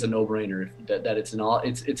really think it's a no-brainer that it's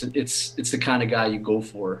the kind of guy you go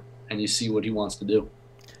for and you see what he wants to do.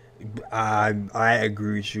 I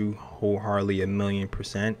agree with you wholeheartedly,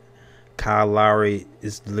 1,000,000%. Kyle Lowry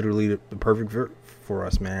is literally the perfect for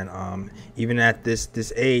us, man. Even at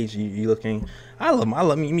this age, you looking. I love him.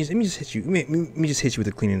 Let me just hit you. Let me just hit you with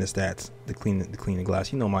the cleaning the stats, the cleaning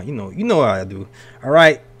glass. You know what I do. All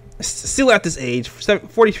right. Still at this age,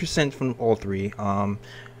 40% from all three.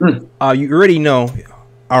 You already know.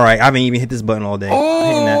 All right, I haven't even hit this button all day. I'm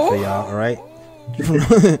hitting that for y'all. All right,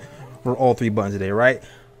 for all three buttons today. Right.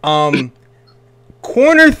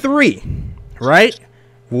 Corner three. Right.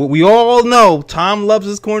 We all know Tom loves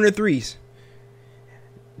his corner threes.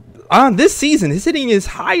 This season, he's hitting his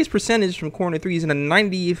highest percentage from corner threes in the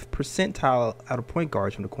 90th percentile out of point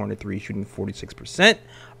guards from the corner three, shooting 46%.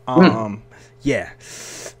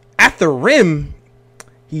 At the rim,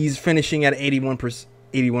 he's finishing at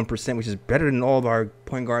 81%, which is better than all of our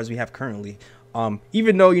point guards we have currently.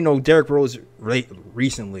 Even though Derrick Rose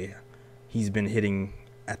recently, he's been hitting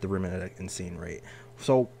at the rim at an insane rate.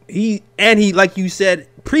 So he like you said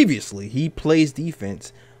previously, he plays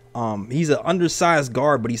defense. He's an undersized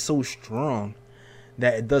guard, but he's so strong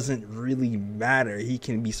that it doesn't really matter. He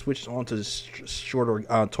can be switched on to shorter,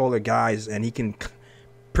 taller guys, and he can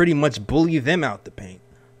pretty much bully them out the paint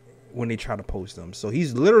when they try to post them. So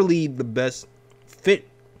he's literally the best fit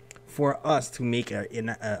for us to make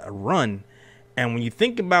a run. And when you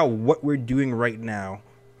think about what we're doing right now,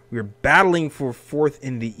 we're battling for fourth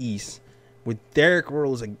in the East with Derrick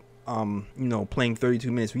Rose, playing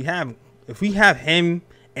 32 minutes. If we have him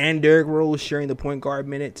and Derrick Rose sharing the point guard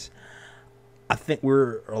minutes, I think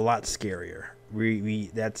we're a lot scarier.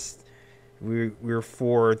 We're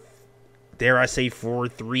fourth. Dare I say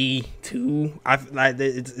 4-3-2?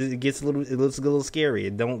 It looks a little scary.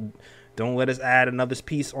 Don't let us add another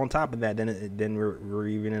piece on top of that. Then we're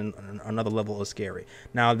even in another level of scary.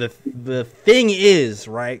 Now the thing is,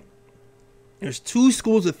 right? There's two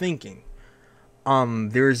schools of thinking.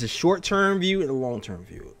 There's a short-term view and a long-term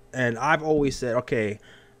view. And I've always said, okay,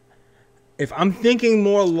 if I'm thinking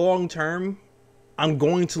more long-term, I'm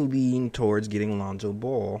going to lean towards getting Lonzo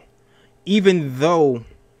Ball, even though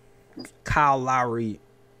Kyle Lowry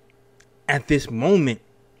at this moment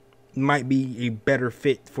might be a better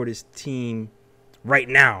fit for this team right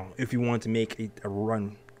now if you want to make a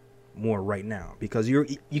run more right now, because you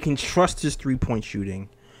can trust his 3-point shooting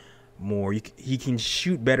more. He can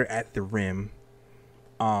shoot better at the rim,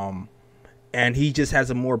 and he just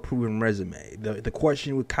has a more proven resume. The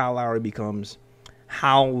question with Kyle Lowry becomes,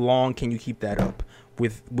 how long can you keep that up?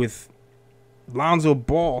 With Lonzo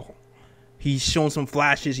Ball, he's shown some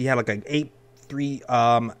flashes. He had like an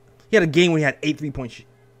 8-3. He had a game where he had 8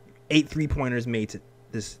 3-pointers made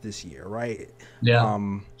this year, right? Yeah.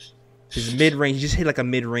 His mid-range, he just hit like a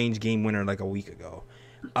mid-range game winner like a week ago.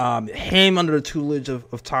 Him under the tutelage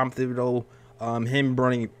of Tom Thibodeau,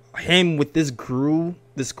 him with this crew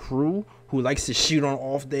who likes to shoot on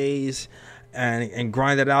off days and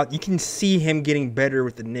grind it out. You can see him getting better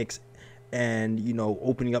with the Knicks, and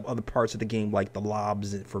opening up other parts of the game like the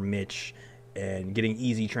lobs for Mitch and getting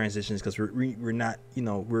easy transitions, because we're not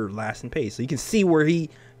we're last in pace. So you can see where he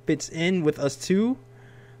fits in with us too.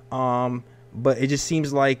 But it just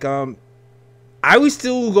seems like I would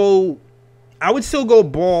still go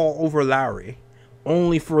Ball over Lowry,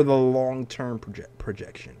 only for the long-term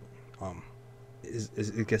projection. I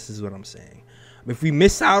guess is what I'm saying. If we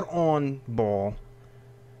miss out on Ball,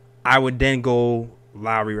 I would then go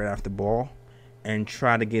Lowry right after Ball and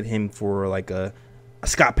try to get him for like a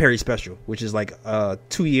Scott Perry special, which is like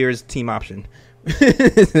 2 years team option.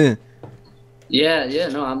 Yeah,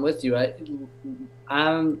 no, I'm with you.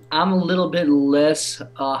 I'm a little bit less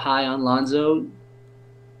high on Lonzo.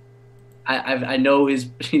 I know he's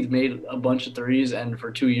made a bunch of threes, and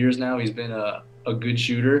for 2 years now he's been a good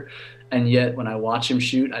shooter, and yet when I watch him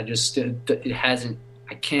shoot,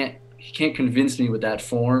 he can't convince me with that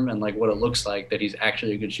form and like what it looks like that he's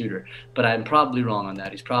actually a good shooter. But I'm probably wrong on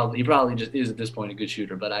that. He probably just is at this point a good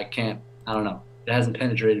shooter, but I don't know. It hasn't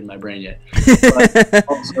penetrated my brain yet. But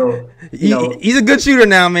also, he's a good shooter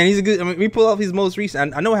now, man. He's a good. I mean, we pull up his most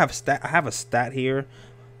recent. I know I have a stat here.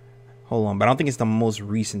 Hold on, but I don't think it's the most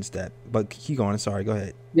recent stat. But keep going. Sorry, go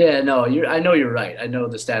ahead. Yeah, no, I know you're right. I know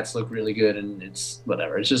the stats look really good, and it's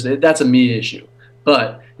whatever. It's just that's a me issue.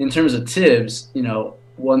 But in terms of Tibbs,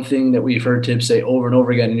 one thing that we've heard Tibbs say over and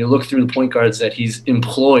over again, and you look through the point guards that he's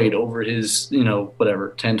employed over his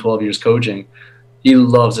 10, 12 years coaching. He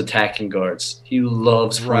loves attacking guards. He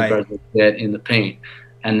loves point guards that get in the paint.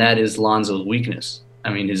 And that is Lonzo's weakness.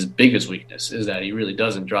 I mean, his biggest weakness is that he really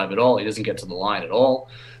doesn't drive at all. He doesn't get to the line at all.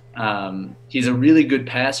 He's a really good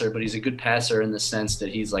passer, but he's a good passer in the sense that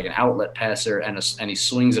he's like an outlet passer, and he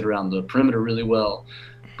swings it around the perimeter really well.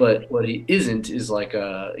 But what he isn't is like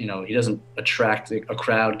he doesn't attract a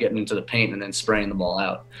crowd getting into the paint and then spraying the ball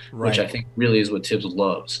out, which I think really is what Tibbs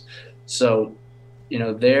loves. So,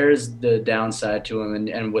 there's the downside to him,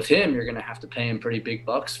 and with him, you're going to have to pay him pretty big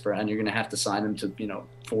bucks and you're going to have to sign him to,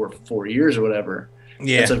 for 4 years or whatever.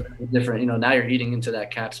 Yeah. It's a different, now you're eating into that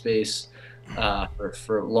cap space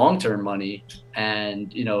for long-term money.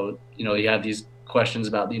 And, you have these questions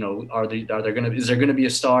about, is there going to be a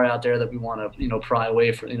star out there that we want to, pry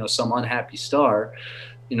away for, some unhappy star?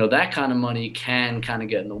 That kind of money can kind of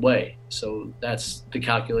get in the way. So that's the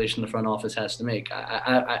calculation the front office has to make.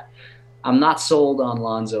 I'm not sold on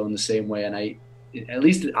Lonzo in the same way, and at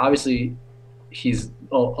least obviously he's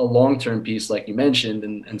a long-term piece like you mentioned,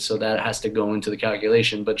 and so that has to go into the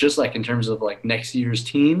calculation. But just like in terms of like next year's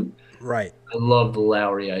team, right? I love the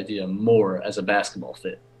Lowry idea more as a basketball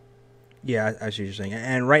fit. Yeah, I see what you're saying.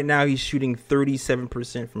 And right now he's shooting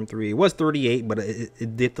 37% from three. It was 38, but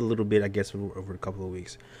it dipped a little bit, I guess, over a couple of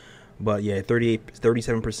weeks. But yeah,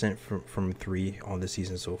 37% from three on the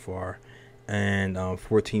season so far, and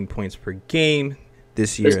 14 points per game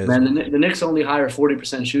this year. Listen, man, the Knicks only hire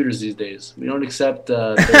 40% shooters these days. We don't accept.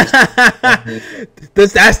 That's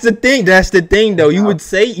the thing. That's the thing, though. You would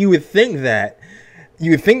think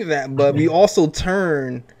that, but we also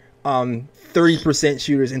turn 30%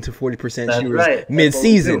 shooters into 40% shooters right.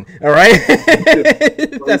 mid-season. All right.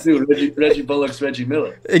 That's Reggie Bullock's Reggie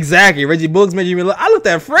Miller. Exactly, Reggie Bullock's Reggie Miller. I looked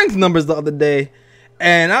at Frank's numbers the other day,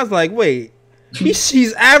 and I was like, wait,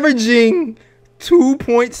 he's averaging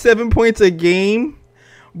 2.7 points a game,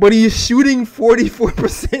 but he's shooting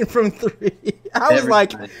 44% from three. I was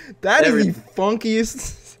like, that is the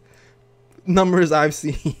funkiest numbers I've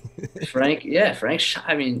seen. Frank shot.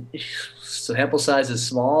 I mean, sample size is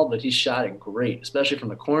small, but he shot it great, especially from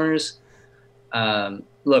the corners.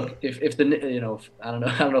 Look, if the I don't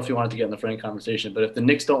know if you wanted to get in the Frank conversation, but if the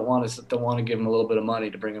Knicks don't want to give him a little bit of money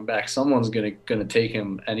to bring him back, someone's gonna take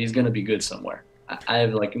him, and he's gonna be good somewhere. I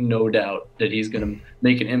have like no doubt that he's gonna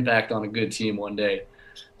make an impact on a good team one day.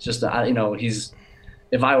 It's just he's.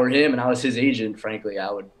 If I were him and I was his agent, frankly,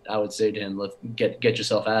 I would say to him, "Let's get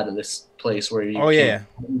yourself out of this place where you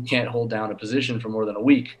can't hold down a position for more than a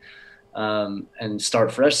week, and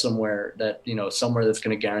start fresh somewhere somewhere that's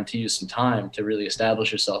going to guarantee you some time to really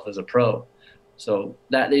establish yourself as a pro." So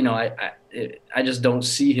that I just don't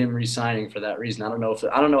see him re-signing for that reason. I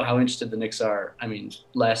don't know how interested the Knicks are. I mean,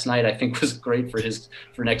 last night I think was great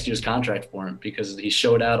for next year's contract for him because he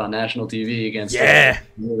showed out on national TV against a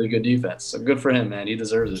really good defense. So good for him, man. He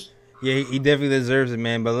deserves it. Yeah, he definitely deserves it,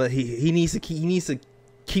 man. But he needs to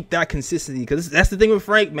keep that consistency because that's the thing with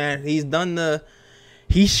Frank, man.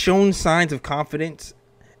 He's shown signs of confidence,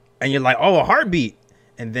 and you're like, oh, a heartbeat.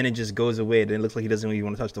 And then it just goes away. Then it looks like he doesn't really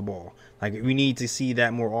want to touch the ball. Like, we need to see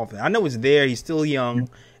that more often. I know it's there. He's still young,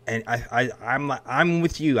 and I'm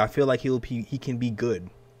with you. I feel like he can be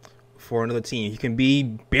good for another team. He can be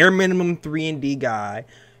bare minimum 3-and-D guy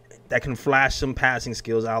that can flash some passing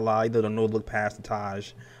skills, a la either the no-look pass to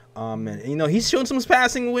Taj. And he's shown some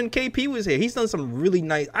passing when KP was here. He's done some really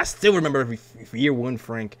nice. I still remember for year one,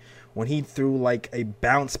 Frank, when he threw like a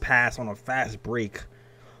bounce pass on a fast break,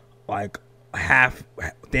 like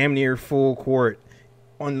damn near full court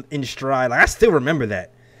in stride. Like, I still remember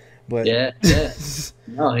that. But yeah.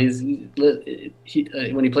 No,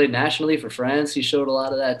 when he played nationally for France, he showed a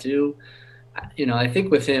lot of that too. I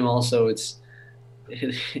think with him also, it's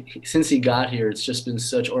since he got here, it's just been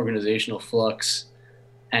such organizational flux,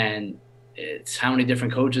 and it's how many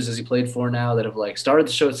different coaches has he played for now that have like started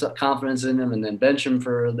to show confidence in him and then bench him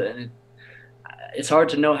it's hard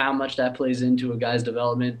to know how much that plays into a guy's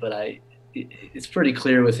development, but it's pretty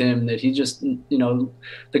clear with him that he just,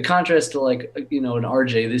 the contrast to like, an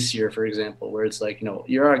RJ this year, for example, where it's like,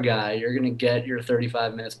 you're our guy, you're going to get your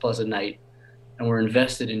 35 minutes plus a night, and we're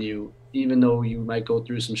invested in you, even though you might go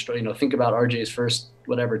through some, think about RJ's first,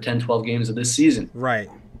 10, 12 games of this season. Right.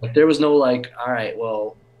 Like, there was no like, all right,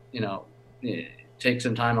 well, take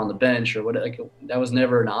some time on the bench or what, like, that was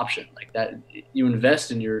never an option. Like that, you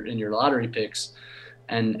invest in your lottery picks,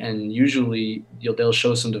 and usually they'll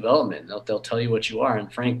show some development. They'll tell you what you are.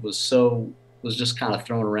 And Frank was just kind of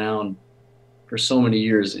thrown around for so many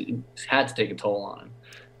years. It had to take a toll on him.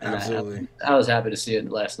 And absolutely. I was happy to see it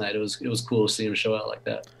last night. It was cool to see him show out like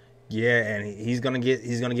that. Yeah, and he's gonna get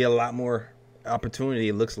a lot more opportunity.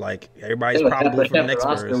 It looks like everybody's probably from the next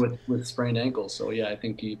Spurs with sprained ankles. So yeah, I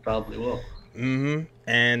think he probably will. Mm-hmm.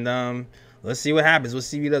 And let's see what happens. Let's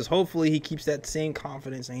see if he does. Hopefully, he keeps that same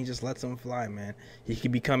confidence and he just lets him fly, man. He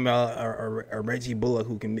could become a Reggie Bullock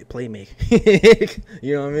who can play make.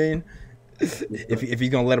 You know what I mean? If he's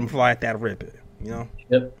gonna let him fly at that rip,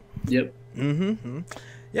 Yep. Mm-hmm.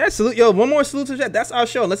 Yeah, salute. Yo, one more salute to the chat. That's our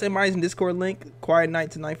show. Let's everybody's in Discord link. Quiet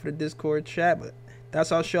night tonight for the Discord chat, but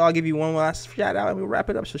that's our show. I'll give you one last shout out and we'll wrap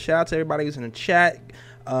it up. So shout out to everybody who's in the chat.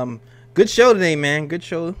 Good show today, man. Good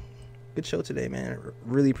show today, man.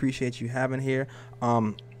 Really appreciate you having here.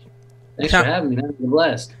 Thanks for having me, man. It's been a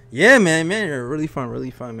blast. Yeah, man. Really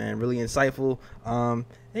fun, man. Really insightful. Yeah,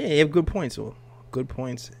 you have good points,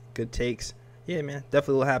 good takes. Yeah, man.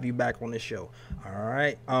 Definitely will have you back on this show. All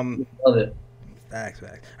right. Love it. Facts.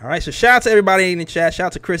 All right. So shout out to everybody in the chat. Shout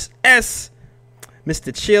out to Chris S,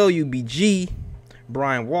 Mr. Chill, UBG,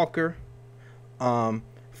 Brian Walker,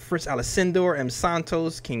 Fritz Alessandro, M.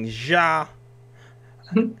 Santos, King Ja,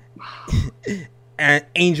 and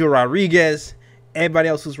Angel Rodriguez. Everybody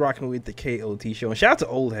else who's rocking with the KOT show. And shout out to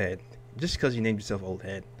Old Head. Just because you named yourself old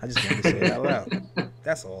head. I just wanted to say it out loud.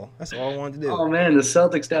 That's all. That's all I wanted to do. Oh man, the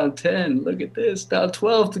Celtics down 10. Look at this, down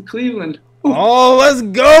 12 to Cleveland. Oh, let's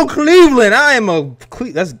go Cleveland! I am a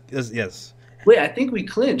that's yes. Wait, I think we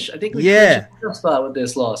clinch. I think we clinch the spot with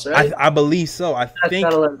this loss, right? I believe so. I think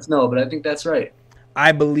gotta let us know, but I think that's right.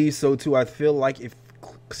 I believe so too. I feel like if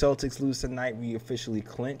Celtics lose tonight, we officially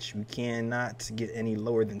clinch. We cannot get any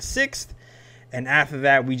lower than 6th, and after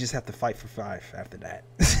that, we just have to fight for 5. After that,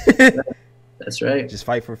 that's right. Just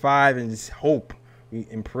fight for 5 and just hope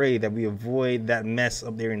and pray that we avoid that mess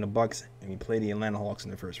up there in the Bucks and we play the Atlanta Hawks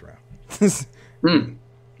in the first round.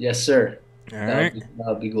 Yes, sir. All right. That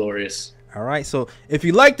would be glorious. All right. So if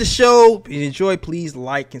you like the show, if you enjoy, please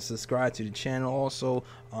like and subscribe to the channel. Also,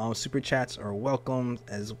 super chats are welcome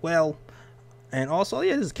as well. And also,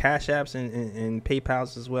 there's Cash Apps and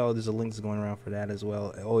PayPals as well. There's a links going around for that as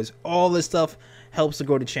well. Always, all this stuff helps to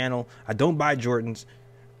grow the channel. I don't buy Jordans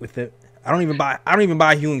with it. I don't even buy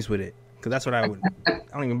Ewings with it, because that's what I would. I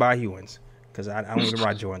don't even buy Ewings because I don't even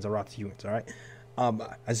rock Jordans. I rock the Ewings. All right.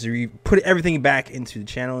 As we put everything back into the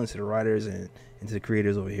channel, into the writers, and into the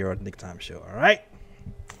creators over here on the Knick of Time Show. All right.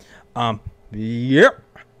 Yep.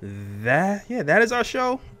 That is our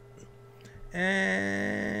show.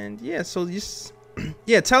 And yeah, so just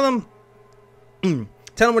tell them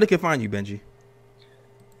where they can find you, Benji.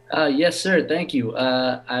 Yes, sir. Thank you.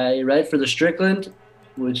 I write for the Strickland,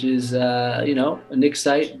 which is a Knicks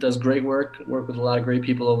site. Does great work. Work with a lot of great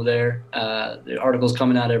people over there. The articles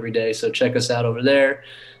coming out every day, so check us out over there.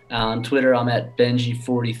 On Twitter, I'm at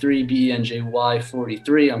Benji43,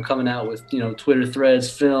 BENJY43. I'm coming out with Twitter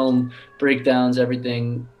threads, film breakdowns,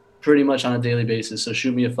 everything, pretty much on a daily basis. So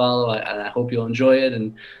shoot me a follow. I hope you'll enjoy it.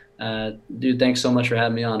 And dude, thanks so much for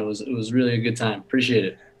having me on. It was really a good time. Appreciate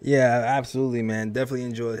it. Yeah, absolutely, man. Definitely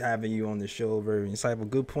enjoyed having you on the show. Very insightful,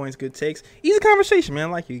 good points, good takes, easy conversation, man.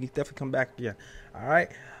 I like you. You can definitely come back. Yeah. All right.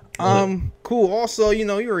 Cool. Also, you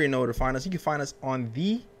already know where to find us. You can find us on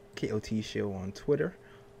the KOT Show on Twitter.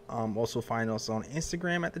 Also find us on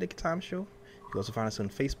Instagram at the Knick of Time Show. You can also find us on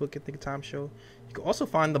Facebook at the Knick of Time Show. You can also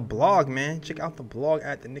find the blog, man. Check out the blog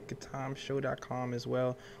at theknickoftimeshow.com as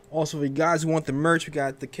well. Also, for you guys who want the merch, we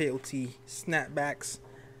got the KOT snapbacks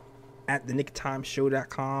at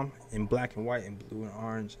theknickoftimeshow.com in black and white and blue and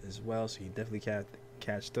orange as well. So you definitely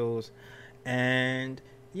catch those. And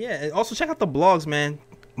yeah, also check out the blogs, man.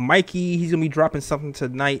 Mikey, he's gonna be dropping something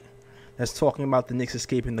tonight that's talking about the Knicks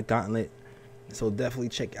escaping the gauntlet. So definitely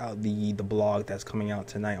check out the blog that's coming out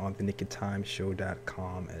tonight on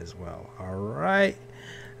theknickoftimeshow.com as well. All right.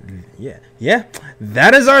 Yeah.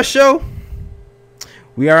 That is our show.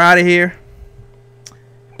 We are out of here.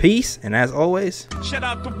 Peace, and as always, shout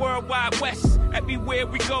out the World Wide West. Everywhere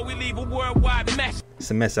we go, we leave a worldwide mess. It's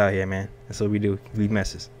a mess out here, man. That's what we do. We leave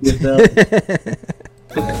messes. New York,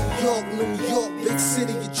 big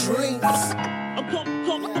city of dreams. I'm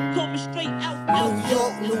coming straight out.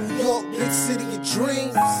 New York, big city of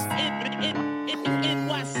dreams.